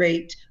higher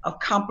rate of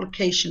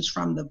complications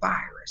from the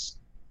virus.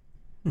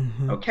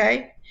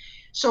 Okay?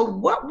 So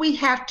what we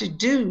have to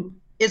do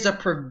is a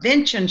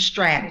prevention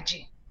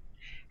strategy.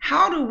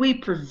 How do we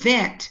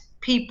prevent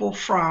people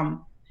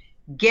from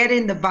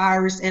getting the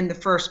virus in the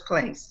first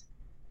place?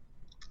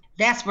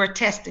 That's where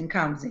testing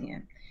comes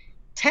in.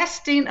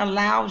 Testing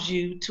allows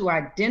you to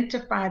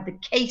identify the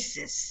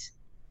cases.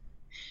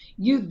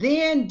 You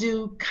then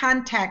do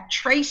contact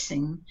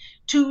tracing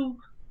to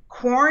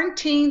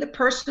quarantine the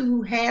person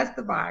who has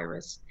the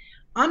virus,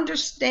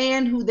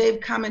 understand who they've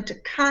come into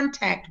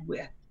contact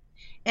with,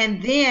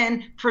 and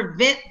then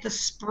prevent the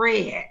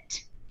spread.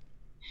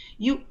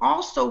 You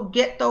also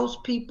get those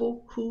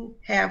people who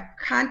have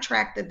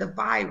contracted the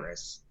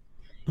virus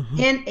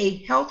in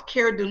a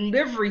healthcare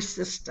delivery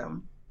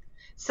system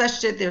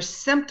such that their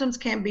symptoms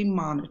can be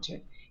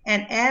monitored.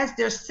 And as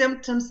their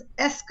symptoms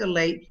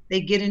escalate,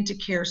 they get into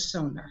care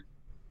sooner.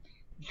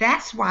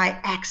 That's why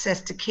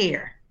access to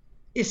care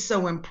is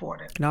so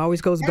important. It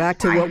always goes back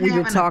to what we've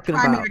been talking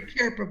about. Primary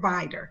care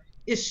provider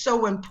is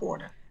so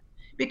important.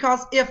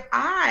 Because if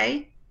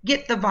I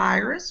get the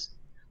virus,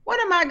 what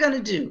am I going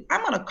to do?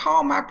 I'm going to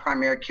call my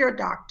primary care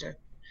doctor.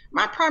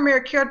 My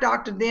primary care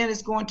doctor then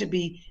is going to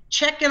be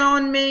checking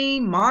on me,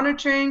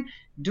 monitoring,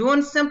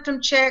 doing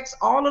symptom checks,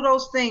 all of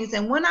those things.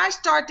 And when I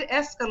start to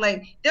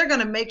escalate, they're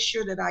going to make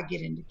sure that I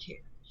get into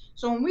care.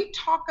 So when we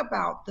talk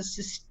about the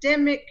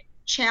systemic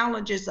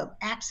challenges of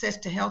access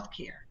to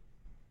healthcare,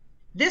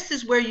 this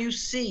is where you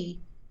see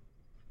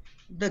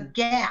the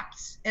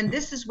gaps, and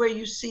this is where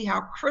you see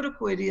how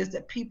critical it is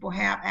that people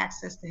have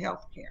access to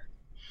healthcare.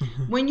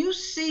 When you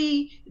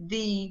see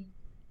the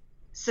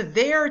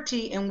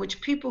severity in which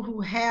people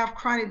who have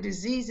chronic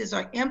diseases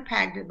are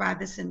impacted by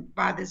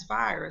this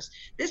virus,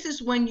 this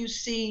is when you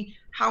see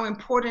how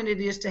important it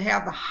is to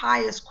have the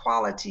highest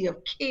quality of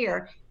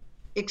care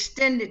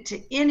extended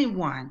to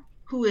anyone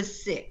who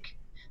is sick,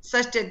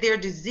 such that their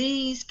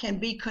disease can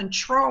be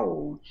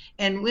controlled.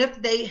 And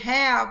if they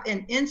have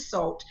an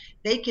insult,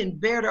 they can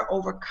better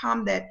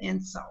overcome that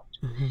insult.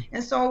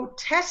 And so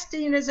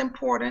testing is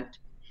important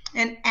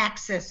and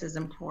access is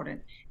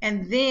important.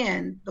 And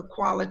then the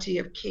quality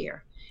of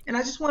care. And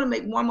I just want to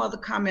make one other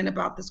comment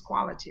about this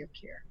quality of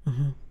care.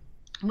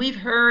 We've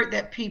heard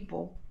that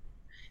people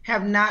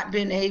have not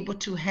been able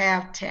to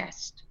have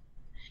tests.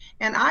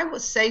 And I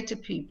would say to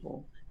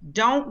people,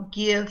 don't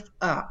give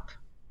up.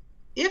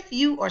 If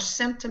you are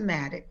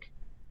symptomatic,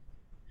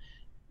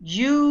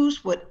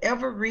 use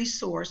whatever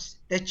resource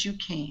that you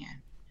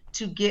can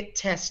to get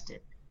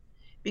tested,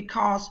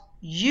 because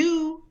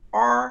you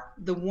are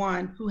the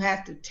one who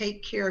has to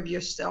take care of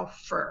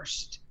yourself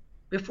first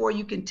before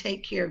you can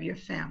take care of your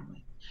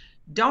family.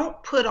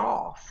 Don't put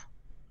off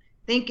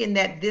thinking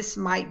that this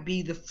might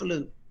be the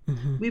flu.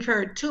 We've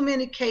heard too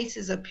many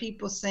cases of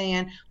people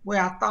saying,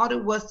 well, I thought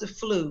it was the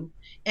flu,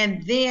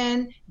 and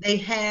then they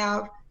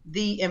have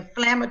the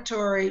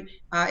inflammatory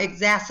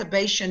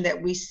exacerbation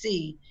that we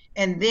see,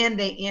 and then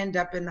they end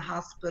up in the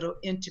hospital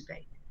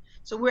intubated.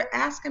 So we're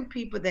asking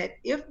people that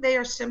if they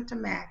are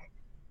symptomatic,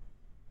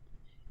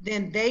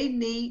 then they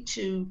need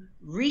to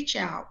reach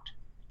out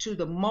to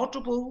the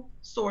multiple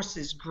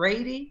sources,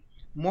 Grady,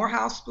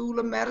 Morehouse School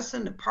of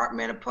Medicine,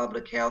 Department of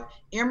Public Health,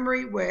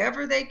 Emory,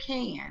 wherever they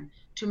can,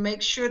 to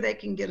make sure they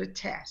can get a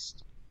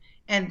test.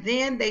 And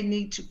then they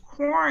need to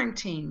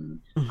quarantine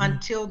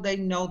until they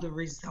know the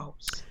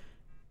results.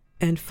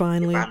 And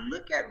finally, if I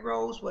look at,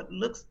 Rose, what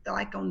looks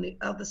like on the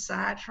other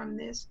side from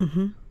this,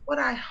 what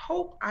I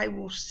hope I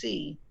will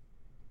see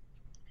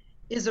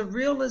is a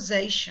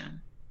realization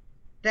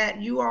that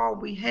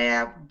we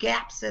have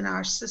gaps in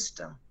our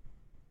system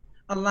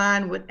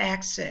aligned with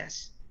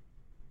access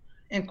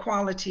and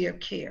quality of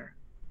care,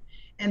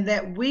 and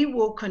that we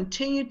will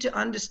continue to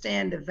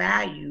understand the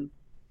value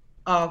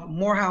of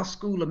Morehouse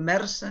School of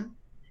Medicine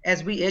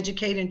as we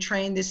educate and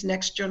train this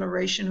next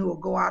generation who will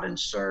go out and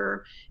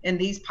serve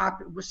these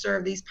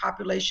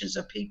populations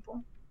of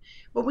people.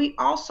 But we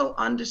also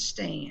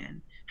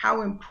understand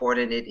how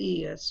important it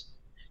is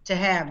to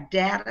have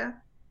data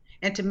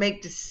and to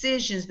make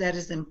decisions that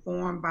is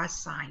informed by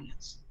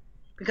science.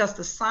 Because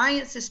the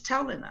science is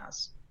telling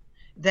us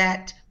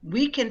that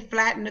we can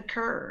flatten the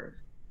curve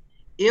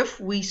if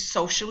we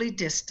socially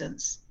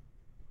distance,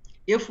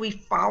 if we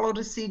follow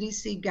the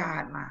CDC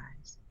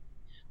guidelines.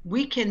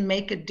 We can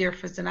make a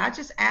difference. And I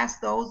just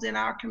ask those in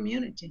our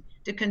community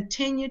to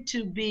continue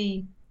to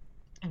be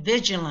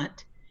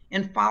vigilant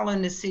in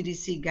following the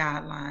CDC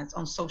guidelines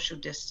on social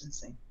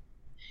distancing.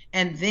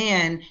 And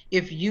then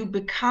if you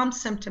become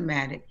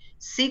symptomatic,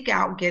 seek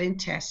out getting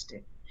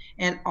tested,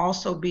 and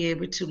also be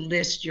able to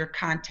list your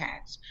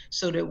contacts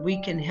so that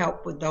we can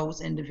help with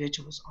those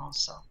individuals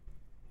also.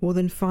 Well,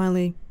 then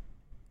finally,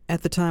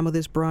 at the time of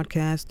this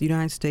broadcast, the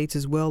United States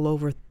is well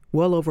over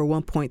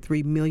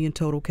 1.3 million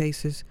total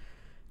cases,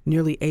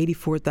 nearly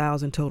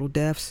 84,000 total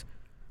deaths.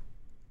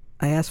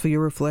 I ask for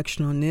your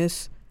reflection on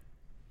this.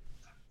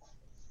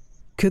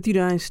 Could the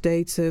United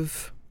States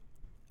have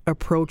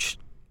approached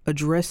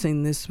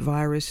addressing this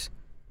virus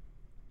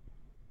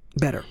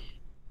better?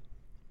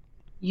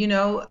 You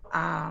know,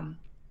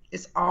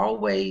 it's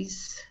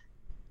always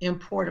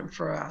important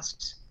for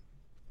us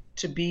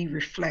to be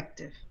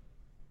reflective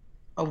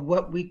of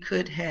what we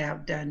could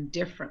have done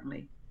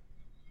differently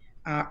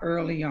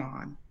early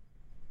on.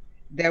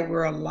 There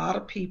were a lot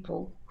of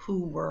people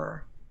who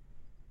were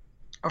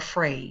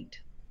afraid.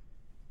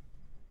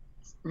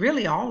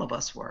 Really, all of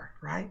us were,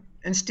 right?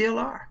 And still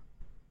are.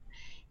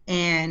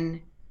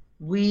 And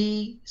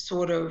we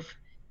sort of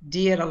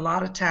did a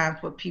lot of times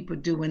what people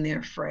do when they're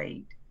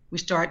afraid. We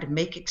start to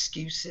make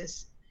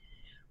excuses.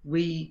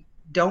 We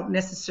don't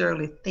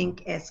necessarily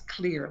think as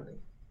clearly.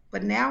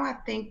 But now I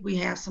think we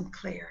have some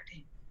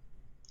clarity.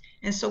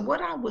 And so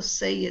what I will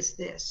say is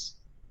this.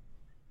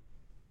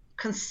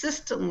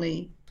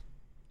 Consistently,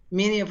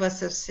 many of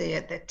us have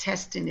said that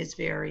testing is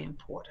very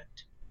important.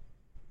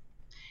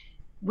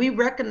 We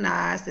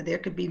recognize that there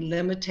could be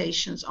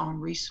limitations on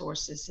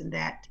resources and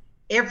that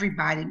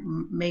everybody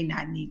may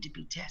not need to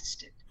be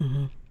tested.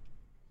 Mm-hmm.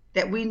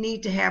 That we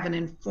need to have an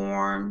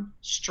informed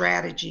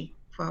strategy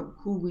for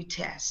who we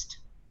test.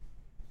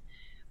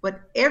 But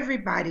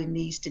everybody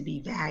needs to be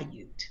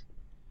valued.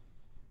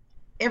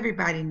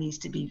 Everybody needs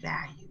to be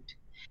valued.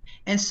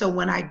 And so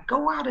when I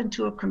go out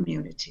into a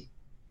community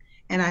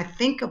and I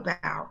think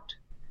about,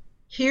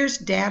 here's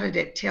data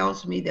that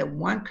tells me that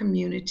one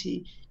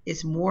community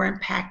is more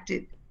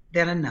impacted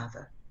than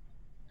another.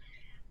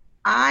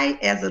 I,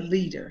 as a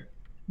leader,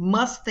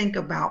 must think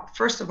about,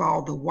 first of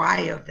all, the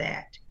why of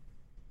that,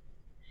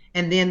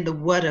 and then the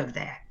what of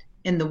that.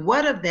 And the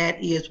what of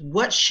that is,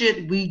 what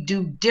should we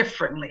do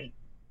differently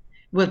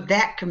with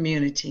that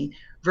community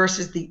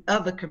versus the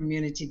other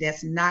community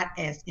that's not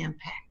as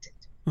impacted?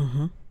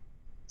 Mm-hmm.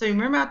 So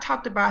remember I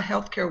talked about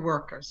healthcare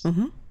workers.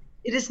 Mm-hmm.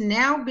 It is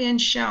now being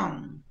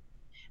shown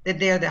that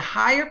they're the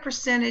higher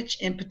percentage,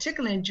 and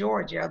particularly in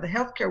Georgia, the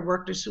healthcare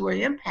workers who are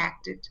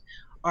impacted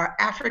are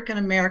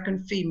African-American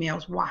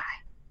females. Why?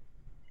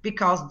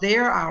 Because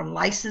they're our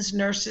licensed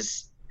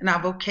nurses and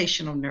our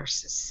vocational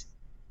nurses.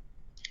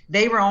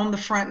 They were on the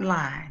front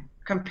line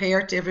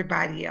compared to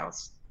everybody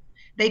else.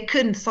 They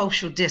couldn't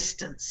social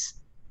distance.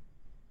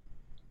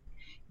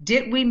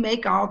 Did we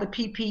make all the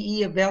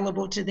PPE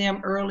available to them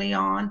early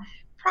on?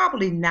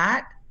 Probably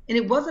not. And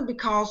it wasn't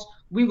because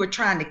we were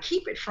trying to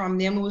keep it from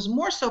them. It was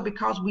more so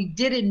because we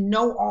didn't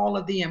know all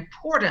of the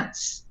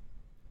importance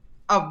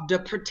of the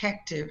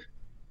protective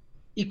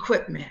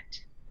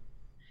equipment.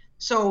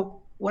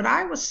 So what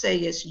I would say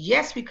is,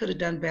 yes, we could have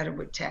done better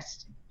with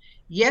testing.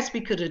 Yes,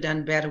 we could have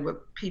done better with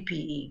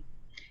PPE.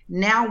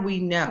 Now we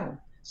know.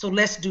 So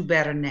let's do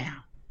better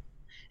now.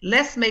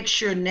 Let's make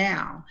sure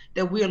now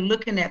that we're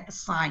looking at the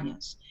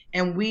science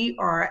and we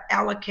are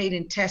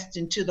allocating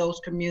testing to those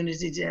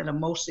communities that are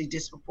mostly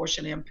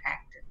disproportionately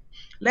impacted.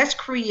 Let's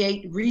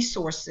create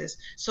resources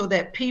so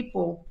that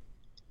people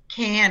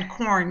can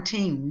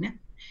quarantine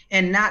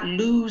and not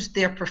lose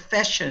their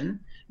profession,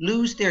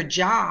 lose their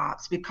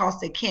jobs because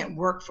they can't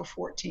work for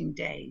 14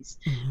 days.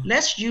 Mm-hmm.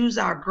 Let's use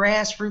our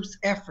grassroots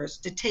efforts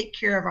to take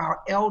care of our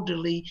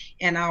elderly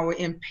and our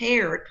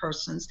impaired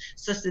persons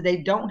such that they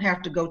don't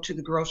have to go to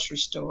the grocery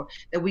store,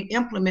 that we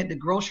implement the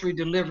grocery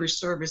delivery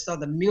service or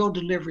the meal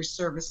delivery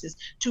services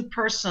to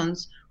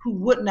persons who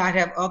would not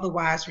have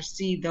otherwise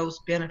received those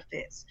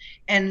benefits.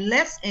 And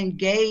let's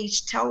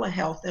engage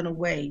telehealth in a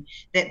way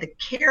that the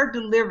care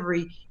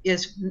delivery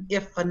is,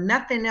 if for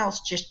nothing else,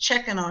 just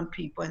checking on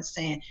people and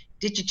saying,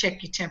 did you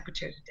check your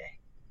temperature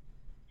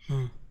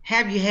today?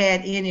 Have you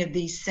had any of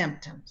these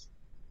symptoms?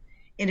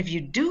 And if you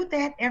do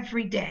that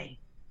every day,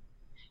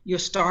 you'll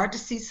start to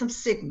see some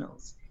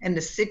signals. And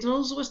the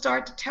signals will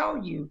start to tell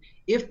you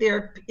if there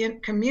are in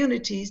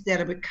communities that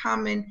are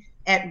becoming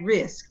at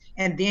risk.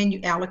 And then you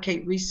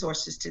allocate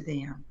resources to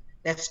them.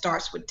 That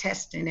starts with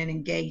testing and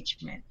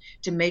engagement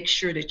to make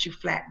sure that you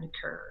flatten the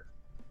curve.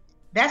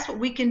 That's what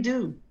we can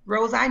do.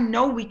 Rose, I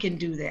know we can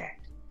do that.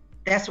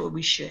 That's what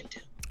we should do.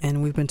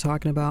 And we've been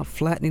talking about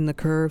flattening the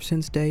curve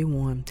since day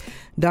one.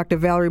 Dr.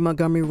 Valerie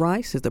Montgomery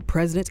Rice is the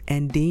president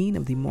and dean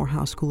of the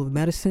Morehouse School of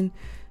Medicine.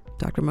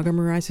 Dr.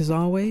 Montgomery Rice, as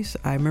always,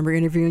 I remember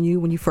interviewing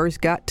you when you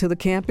first got to the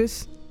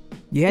campus.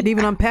 You hadn't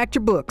even unpacked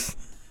your books.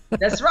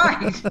 That's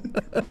right.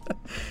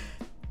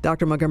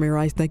 Dr. Montgomery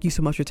Rice, thank you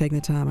so much for taking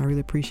the time. I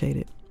really appreciate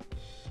it.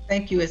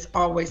 Thank you. It's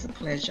always a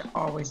pleasure.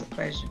 Always a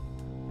pleasure.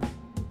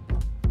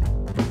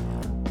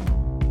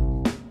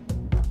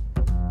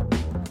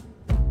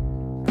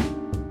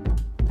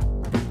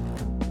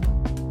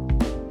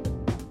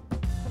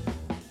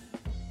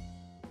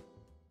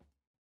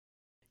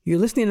 You're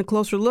listening to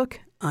Closer Look.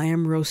 I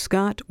am Rose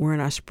Scott. We're in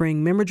our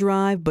spring member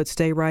drive, but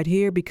stay right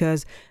here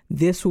because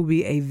this will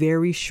be a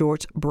very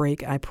short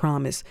break, I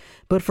promise.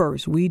 But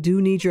first, we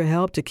do need your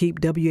help to keep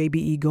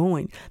WABE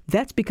going.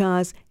 That's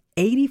because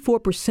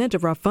 84%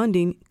 of our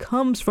funding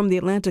comes from the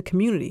Atlanta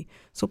community.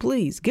 So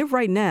please give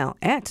right now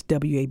at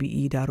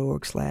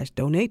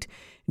wabe.org/donate.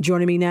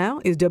 Joining me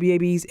now is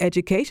WABE's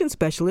education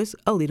specialist,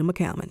 Alita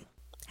McCalman.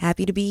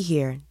 Happy to be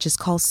here. Just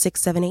call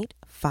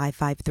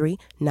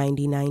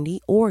 678-553-9090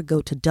 or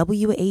go to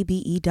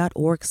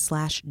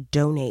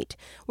wabe.org/donate.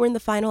 We're in the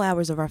final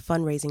hours of our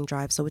fundraising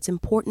drive, so it's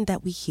important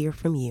that we hear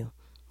from you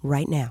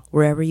right now,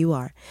 wherever you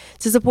are.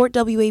 To support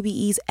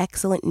WABE's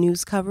excellent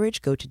news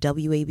coverage, go to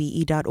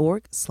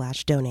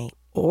wabe.org/donate.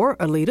 Or,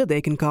 Alita, they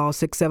can call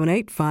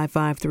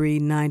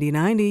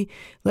 678-553-9090.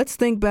 Let's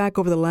think back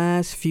over the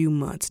last few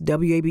months.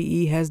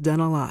 WABE has done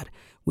a lot.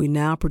 We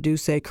now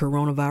produce a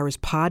coronavirus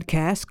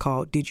podcast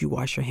called Did You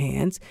Wash Your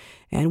Hands?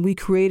 And we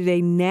created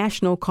a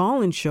national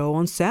call-in show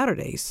on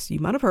Saturdays. You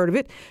might have heard of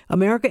it,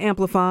 America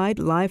Amplified,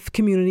 Life,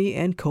 Community,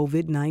 and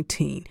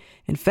COVID-19.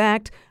 In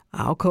fact,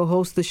 I'll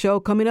co-host the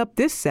show coming up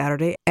this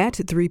Saturday at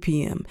 3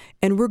 p.m.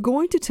 And we're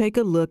going to take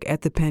a look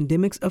at the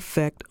pandemic's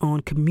effect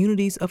on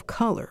communities of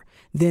color.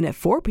 Then at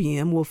 4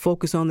 p.m., we'll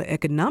focus on the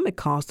economic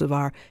cost of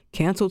our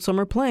canceled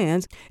summer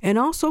plans and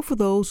also for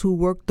those who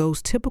work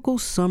those typical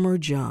summer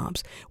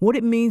jobs, what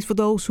it means for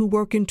those who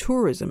work in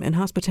tourism and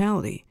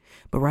hospitality.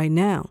 But right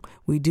now,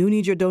 we do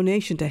need your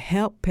donation to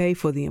help pay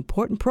for the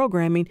important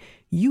programming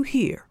you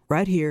hear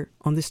right here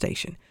on the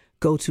station.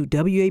 Go to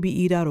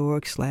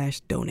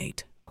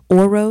wabe.org/donate.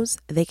 Or, Rose,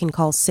 they can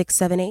call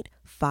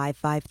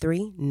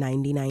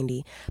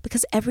 678-553-9090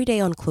 because every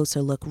day on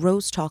Closer Look,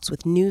 Rose talks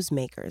with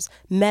newsmakers,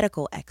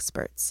 medical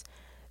experts,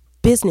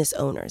 business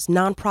owners,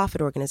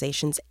 nonprofit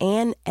organizations,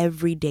 and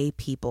everyday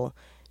people.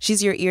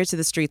 She's your ear to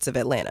the streets of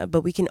Atlanta,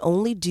 but we can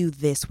only do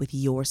this with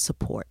your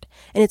support,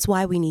 and it's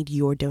why we need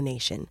your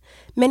donation.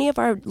 Many of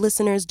our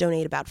listeners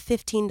donate about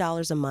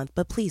 $15 a month,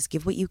 but please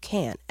give what you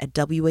can at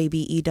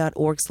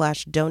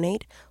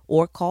wabe.org/donate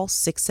or call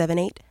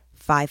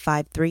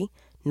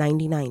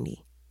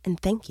 678-553-9090. And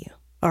thank you.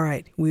 All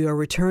right, we are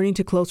returning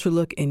to Closer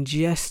Look in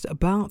just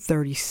about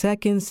 30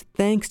 seconds.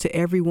 Thanks to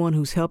everyone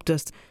who's helped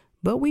us,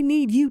 but we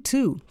need you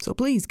too. So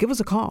please give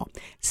us a call,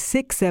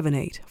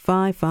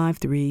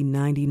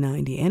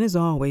 678-553-9090. And as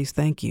always,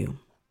 thank you.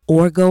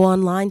 Or go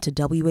online to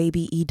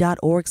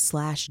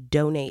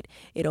wabe.org/donate.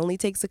 It only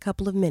takes a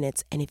couple of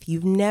minutes. And if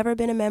you've never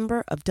been a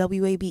member of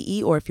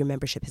WABE or if your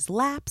membership has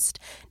lapsed,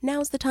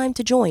 now's the time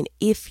to join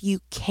if you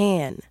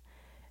can.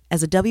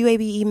 As a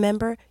WABE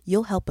member,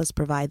 you'll help us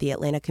provide the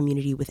Atlanta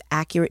community with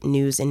accurate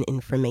news and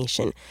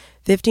information.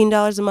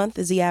 $15 a month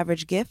is the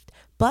average gift,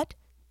 but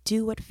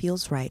do what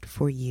feels right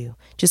for you.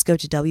 Just go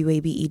to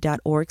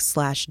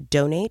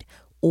wabe.org/donate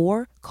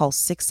or call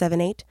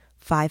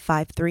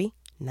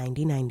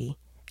 678-553-9090.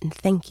 And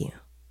thank you.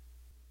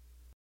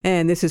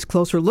 And this is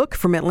Closer Look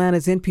from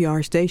Atlanta's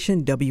NPR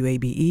station,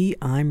 WABE.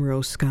 I'm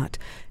Rose Scott.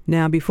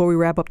 Now, before we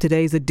wrap up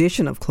today's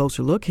edition of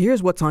Closer Look,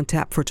 here's what's on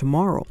tap for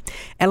tomorrow.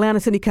 Atlanta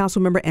City Council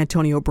member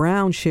Antonio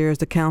Brown shares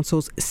the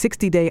council's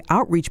 60-day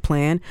outreach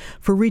plan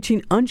for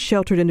reaching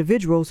unsheltered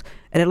individuals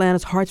at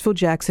Atlanta's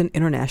Hartsfield-Jackson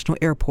International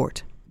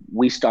Airport.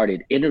 We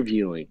started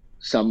interviewing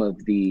some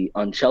of the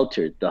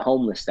unsheltered, the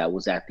homeless that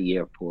was at the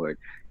airport,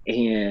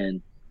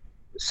 and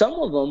some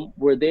of them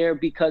were there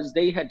because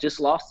they had just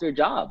lost their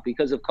job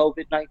because of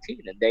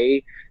COVID-19, and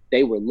they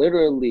were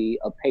literally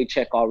a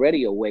paycheck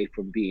already away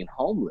from being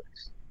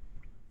homeless.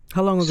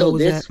 How long ago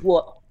was that?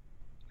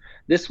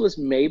 This was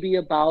maybe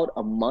about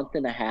a month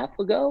and a half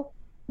ago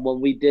when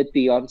we did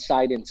the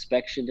on-site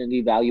inspection and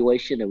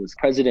evaluation. It was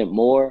President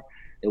Moore,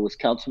 it was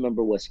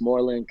Councilmember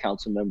Westmoreland,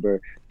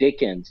 Councilmember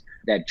Dickens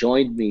that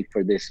joined me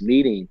for this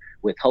meeting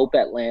with Hope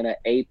Atlanta,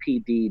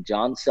 APD,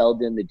 John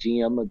Selden, the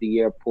GM of the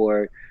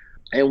airport.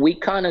 And we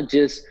kind of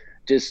just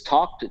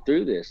talked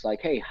through this,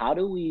 like, hey, how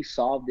do we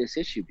solve this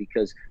issue?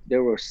 Because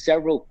there were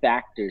several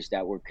factors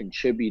that were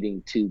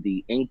contributing to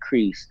the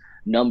increased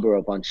number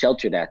of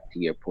unsheltered at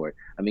the airport.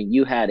 I mean,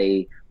 you had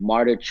a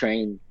MARTA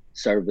train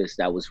service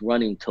that was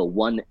running till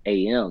 1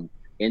 a.m.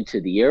 into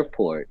the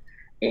airport,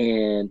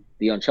 and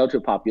the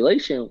unsheltered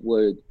population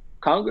would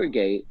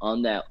congregate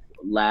on that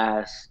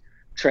last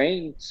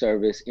train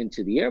service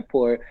into the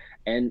airport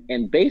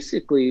and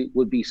basically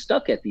would be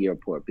stuck at the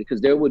airport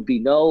because there would be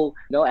no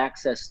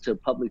access to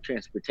public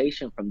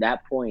transportation from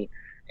that point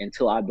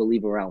until I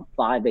believe around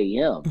 5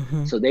 a.m.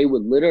 Mm-hmm. So they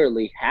would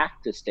literally have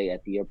to stay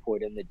at the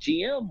airport. And the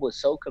GM was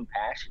so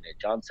compassionate.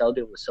 John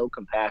Selden was so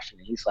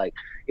compassionate. He's like,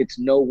 it's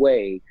no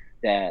way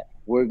that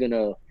we're going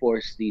to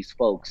force these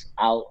folks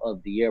out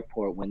of the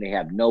airport when they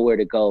have nowhere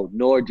to go,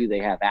 nor do they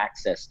have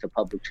access to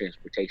public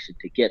transportation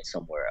to get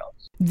somewhere else.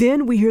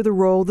 Then we hear the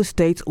role the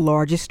state's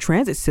largest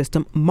transit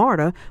system,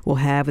 MARTA, will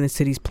have in the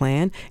city's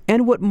plan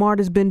and what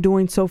MARTA's been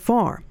doing so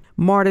far.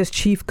 MARTA's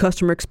Chief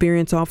Customer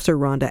Experience Officer,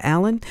 Rhonda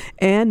Allen,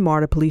 and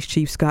MARTA Police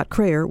Chief Scott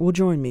Crayer will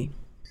join me.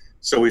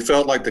 So we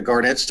felt like the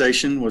Garnett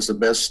Station was the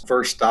best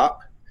first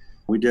stop.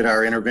 We did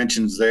our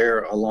interventions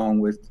there along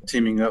with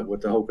teaming up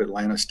with the Hope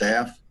Atlanta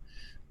staff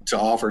to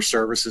offer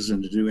services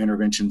and to do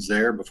interventions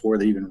there before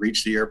they even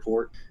reach the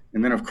airport.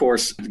 And then, of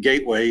course, the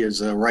Gateway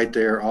is right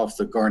there off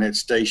the Garnett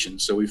Station.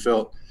 So we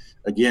felt,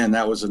 again,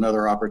 that was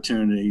another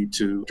opportunity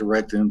to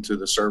direct them to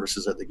the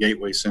services at the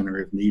Gateway Center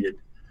if needed,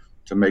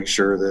 to make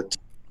sure that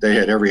they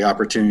had every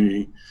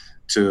opportunity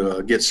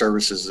to get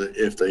services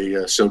if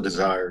they so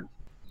desired.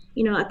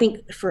 I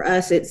think for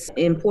us, it's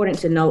important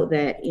to note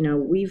that,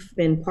 we've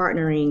been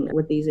partnering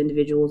with these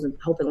individuals in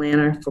Hope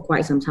Atlanta for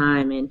quite some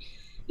time. And,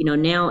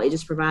 now it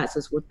just provides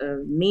us with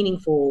a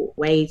meaningful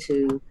way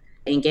to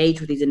engage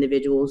with these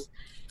individuals.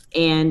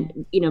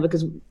 And,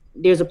 because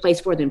there's a place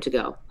for them to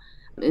go.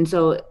 And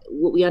so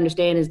what we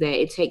understand is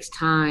that it takes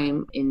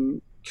time and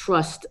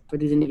trust for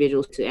these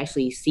individuals to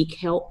actually seek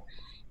help.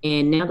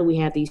 And now that we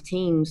have these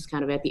teams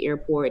kind of at the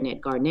airport and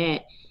at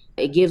Garnett,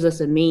 it gives us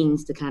a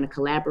means to kind of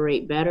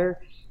collaborate better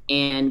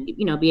and,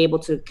 be able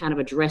to kind of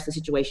address the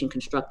situation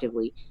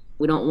constructively.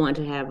 We don't want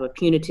to have a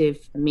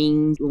punitive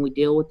means when we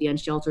deal with the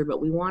unsheltered,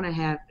 but we want to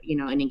have,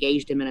 and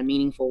engage them in a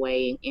meaningful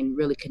way and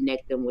really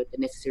connect them with the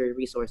necessary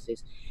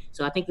resources.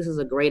 So I think this is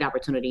a great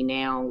opportunity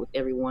now with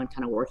everyone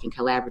kind of working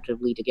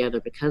collaboratively together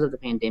because of the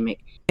pandemic.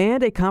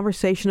 And a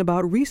conversation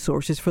about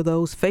resources for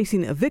those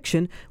facing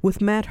eviction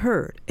with Matt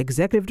Hurd,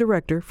 Executive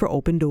Director for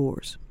Open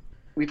Doors.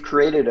 We've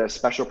created a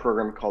special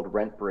program called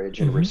Rent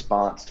Bridge in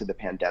response to the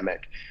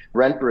pandemic.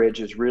 Rent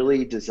Bridge is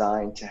really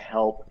designed to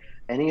help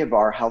any of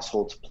our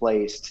households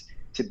placed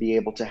to be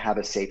able to have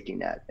a safety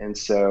net. And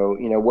so,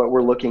 what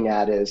we're looking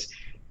at is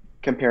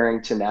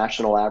comparing to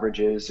national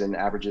averages and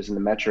averages in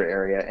the metro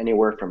area,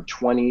 anywhere from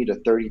 20 to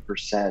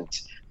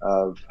 30%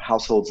 of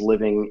households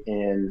living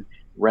in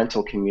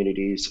rental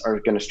communities are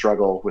going to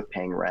struggle with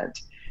paying rent.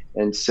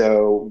 And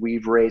so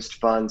we've raised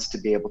funds to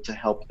be able to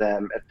help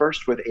them at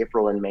first with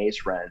April and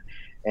May's rent.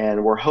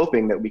 And we're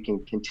hoping that we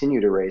can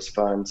continue to raise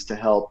funds to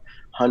help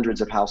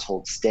hundreds of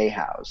households stay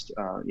housed.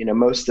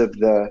 Most of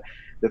the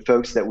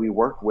folks that we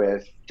work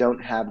with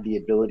don't have the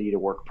ability to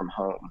work from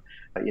home.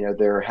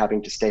 They're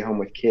having to stay home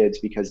with kids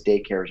because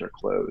daycares are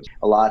closed.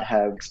 A lot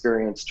have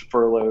experienced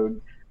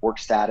furloughed work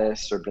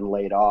status or been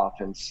laid off.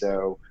 And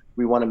so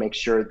we want to make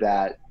sure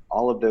that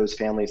all of those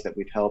families that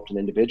we've helped and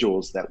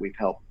individuals that we've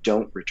helped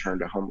don't return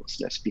to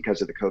homelessness because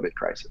of the COVID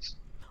crisis.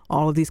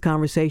 All of these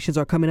conversations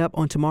are coming up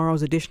on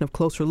tomorrow's edition of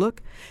Closer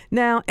Look.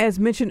 Now, as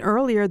mentioned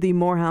earlier, the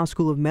Morehouse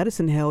School of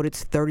Medicine held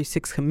its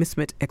 36th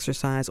commencement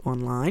exercise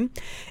online.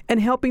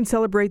 And helping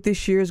celebrate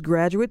this year's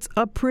graduates,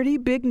 a pretty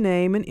big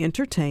name in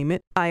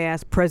entertainment, I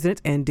asked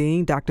President and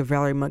Dean Dr.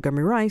 Valerie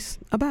Montgomery Rice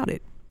about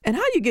it. And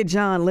how you get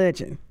John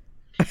Legend?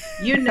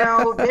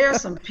 There are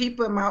some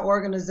people in my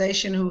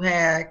organization who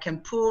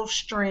can pull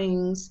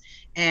strings,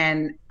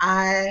 and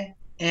I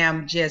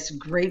am just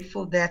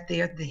grateful that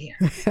they're there.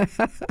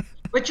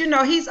 But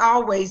he's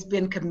always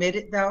been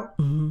committed, though.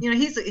 Mm-hmm.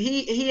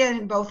 He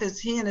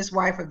and his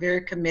wife are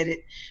very committed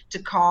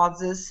to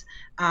causes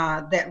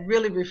that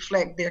really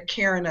reflect their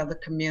caring of the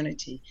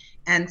community.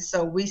 And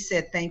so we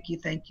said thank you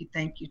to him.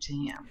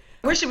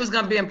 I wish it was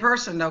going to be in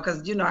person, though,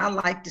 because I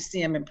like to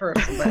see him in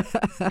person. But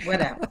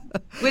whatever,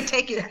 we'll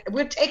take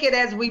it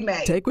as we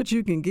may. Take what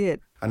you can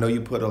get. I know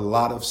you put a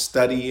lot of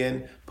study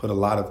in, put a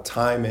lot of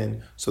time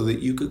in, so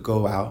that you could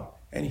go out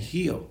and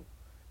heal.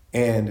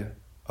 And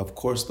of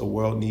course, the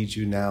world needs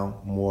you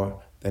now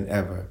more than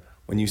ever.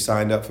 When you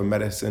signed up for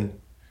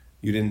medicine,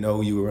 you didn't know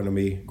you were going to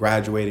be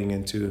graduating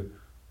into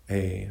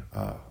a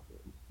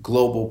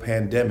global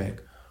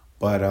pandemic.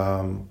 But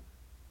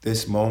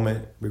this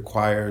moment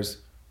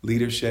requires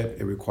leadership,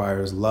 it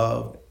requires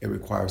love, it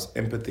requires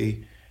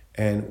empathy.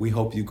 And we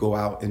hope you go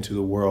out into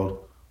the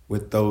world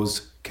with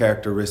those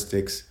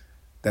characteristics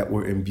that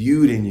were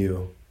imbued in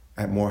you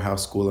at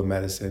Morehouse School of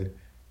Medicine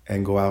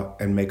and go out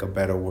and make a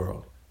better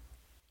world.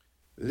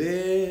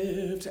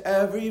 Lift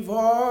every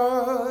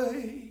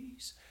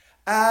voice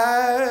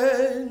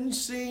and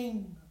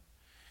sing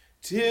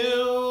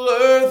till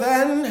earth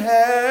and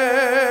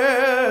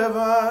heaven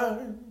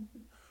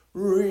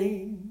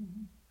ring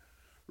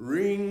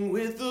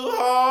with the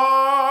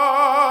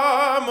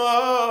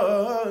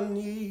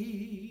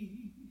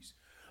harmonies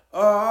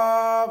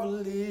of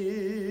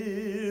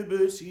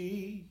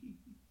liberty.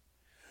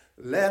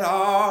 Let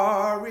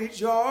our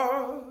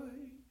rejoicing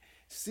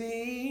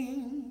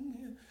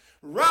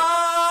rise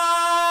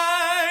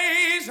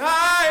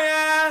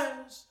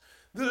high as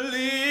the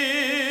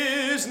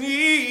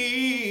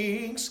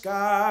listening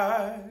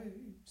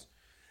skies.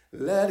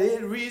 Let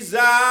it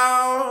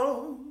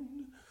resound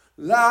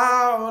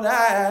loud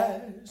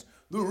as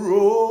the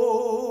rolling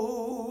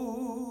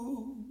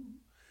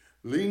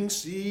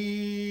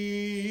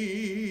sea.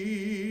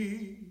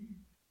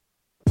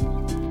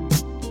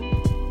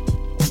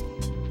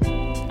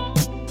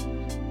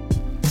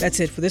 That's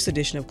it for this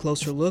edition of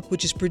Closer Look,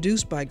 which is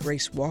produced by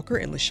Grace Walker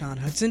and LaShawn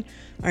Hudson.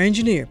 Our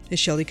engineer is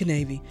Shelley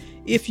Canavy.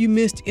 If you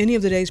missed any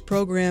of today's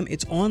program,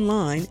 it's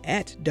online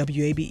at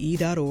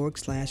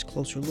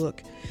wabe.org/closerlook.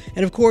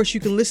 And of course,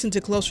 you can listen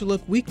to Closer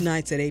Look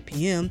weeknights at 8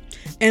 p.m.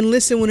 and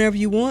listen whenever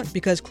you want,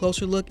 because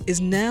Closer Look is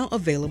now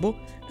available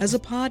as a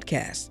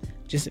podcast.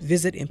 Just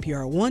visit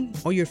NPR One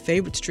or your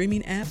favorite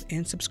streaming app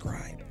and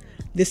subscribe.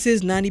 This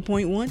is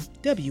 90.1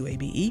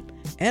 WABE,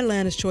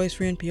 Atlanta's Choice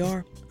for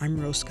NPR. I'm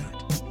Rose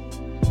Scott.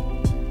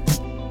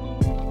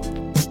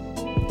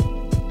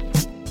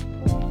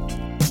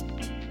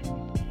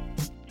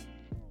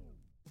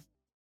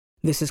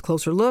 This is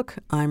Closer Look.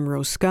 I'm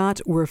Rose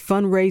Scott. We're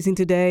fundraising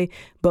today,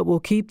 but we'll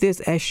keep this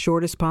as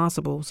short as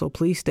possible, so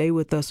please stay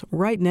with us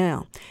right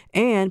now.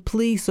 And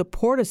please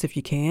support us if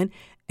you can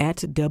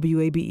at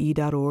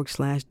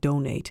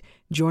wabe.org/donate.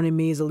 Joining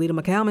me is Alita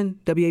McCalman,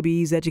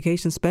 WABE's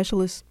education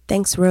specialist.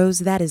 Thanks, Rose.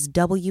 That is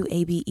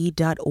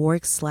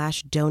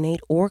wabe.org/donate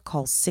or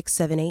call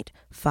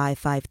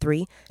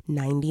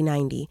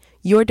 678-553-9090.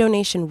 Your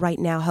donation right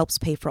now helps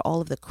pay for all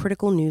of the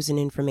critical news and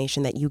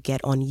information that you get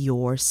on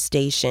your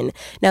station.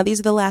 Now, these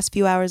are the last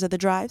few hours of the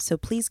drive, so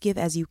please give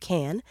as you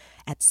can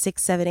at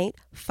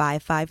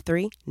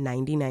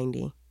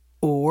 678-553-9090.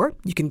 Or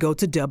you can go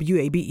to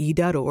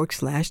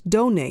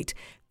wabe.org/donate.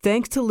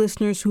 Thanks to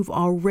listeners who've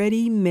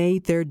already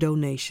made their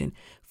donation.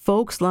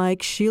 Folks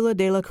like Sheila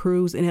De La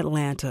Cruz in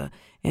Atlanta.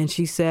 And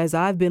she says,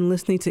 I've been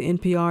listening to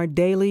NPR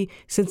daily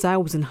since I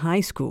was in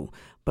high school,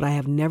 but I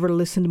have never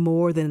listened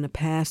more than in the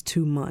past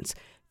 2 months.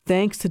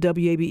 Thanks to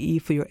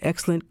WABE for your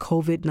excellent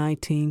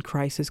COVID-19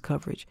 crisis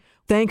coverage.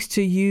 Thanks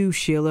to you,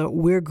 Sheila.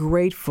 We're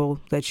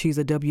grateful that she's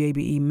a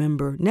WABE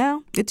member.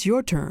 Now, it's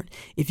your turn.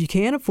 If you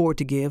can't afford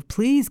to give,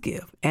 please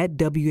give at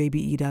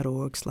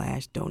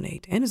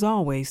wabe.org/donate. And as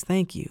always,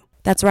 thank you.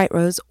 That's right,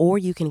 Rose. Or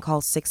you can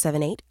call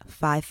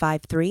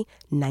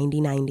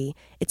 678-553-9090.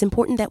 It's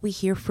important that we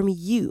hear from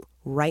you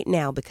right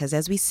now because,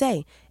 as we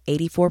say,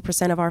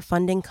 84% of our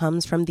funding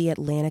comes from the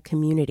Atlanta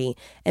community,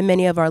 and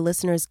many of our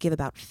listeners give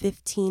about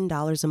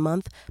 $15 a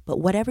month. But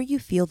whatever you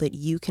feel that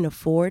you can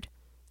afford,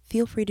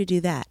 feel free to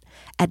do that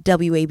at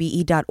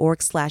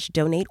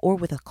wabe.org/donate or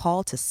with a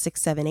call to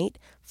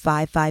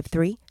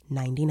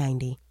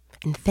 678-553-9090.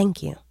 And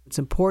thank you. It's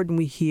important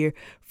we hear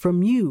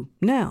from you.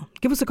 Now,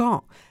 give us a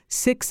call,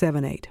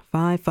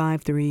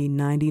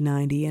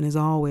 678-553-9090. And as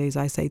always,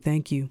 I say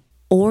thank you.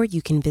 Or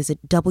you can visit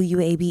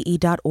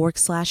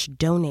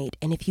wabe.org/donate.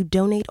 And if you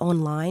donate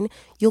online,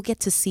 you'll get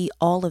to see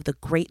all of the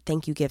great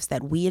thank you gifts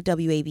that we at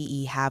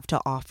WABE have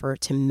to offer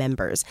to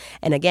members.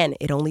 And again,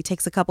 it only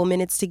takes a couple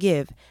minutes to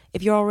give.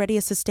 If you're already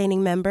a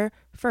sustaining member,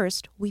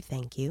 first, we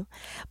thank you.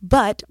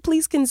 But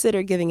please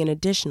consider giving an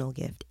additional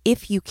gift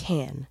if you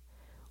can.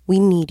 We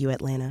need you,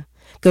 Atlanta.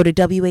 Go to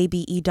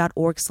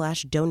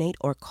wabe.org/donate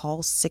or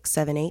call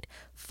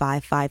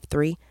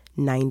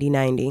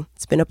 678-553-9090.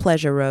 It's been a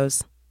pleasure,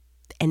 Rose.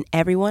 And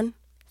everyone,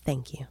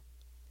 thank you.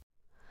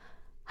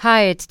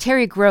 Hi, it's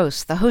Terry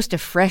Gross, the host of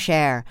Fresh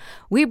Air.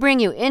 We bring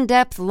you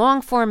in-depth,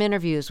 long-form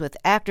interviews with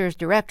actors,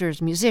 directors,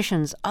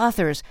 musicians,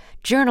 authors,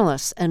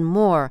 journalists, and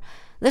more.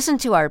 Listen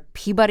to our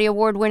Peabody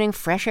Award-winning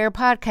Fresh Air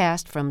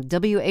podcast from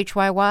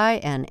WHYY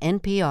and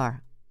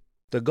NPR.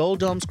 The Gold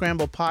Dome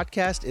Scramble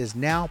podcast is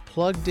now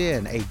plugged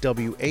in, a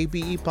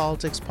WABE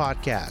Politics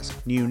podcast.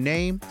 New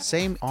name,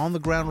 same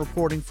on-the-ground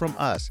reporting from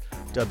us,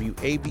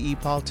 WABE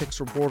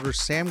Politics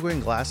reporters Sam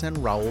Gringlass and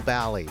Raul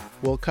Bali.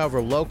 We'll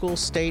cover local,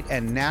 state,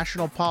 and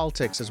national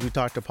politics as we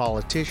talk to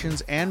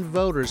politicians and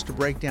voters to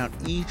break down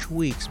each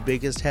week's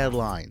biggest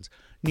headlines.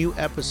 New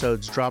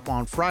episodes drop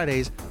on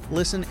Fridays.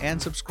 Listen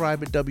and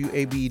subscribe at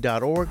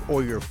wabe.org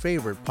or your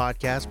favorite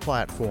podcast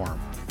platform.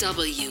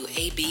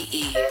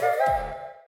 WABE.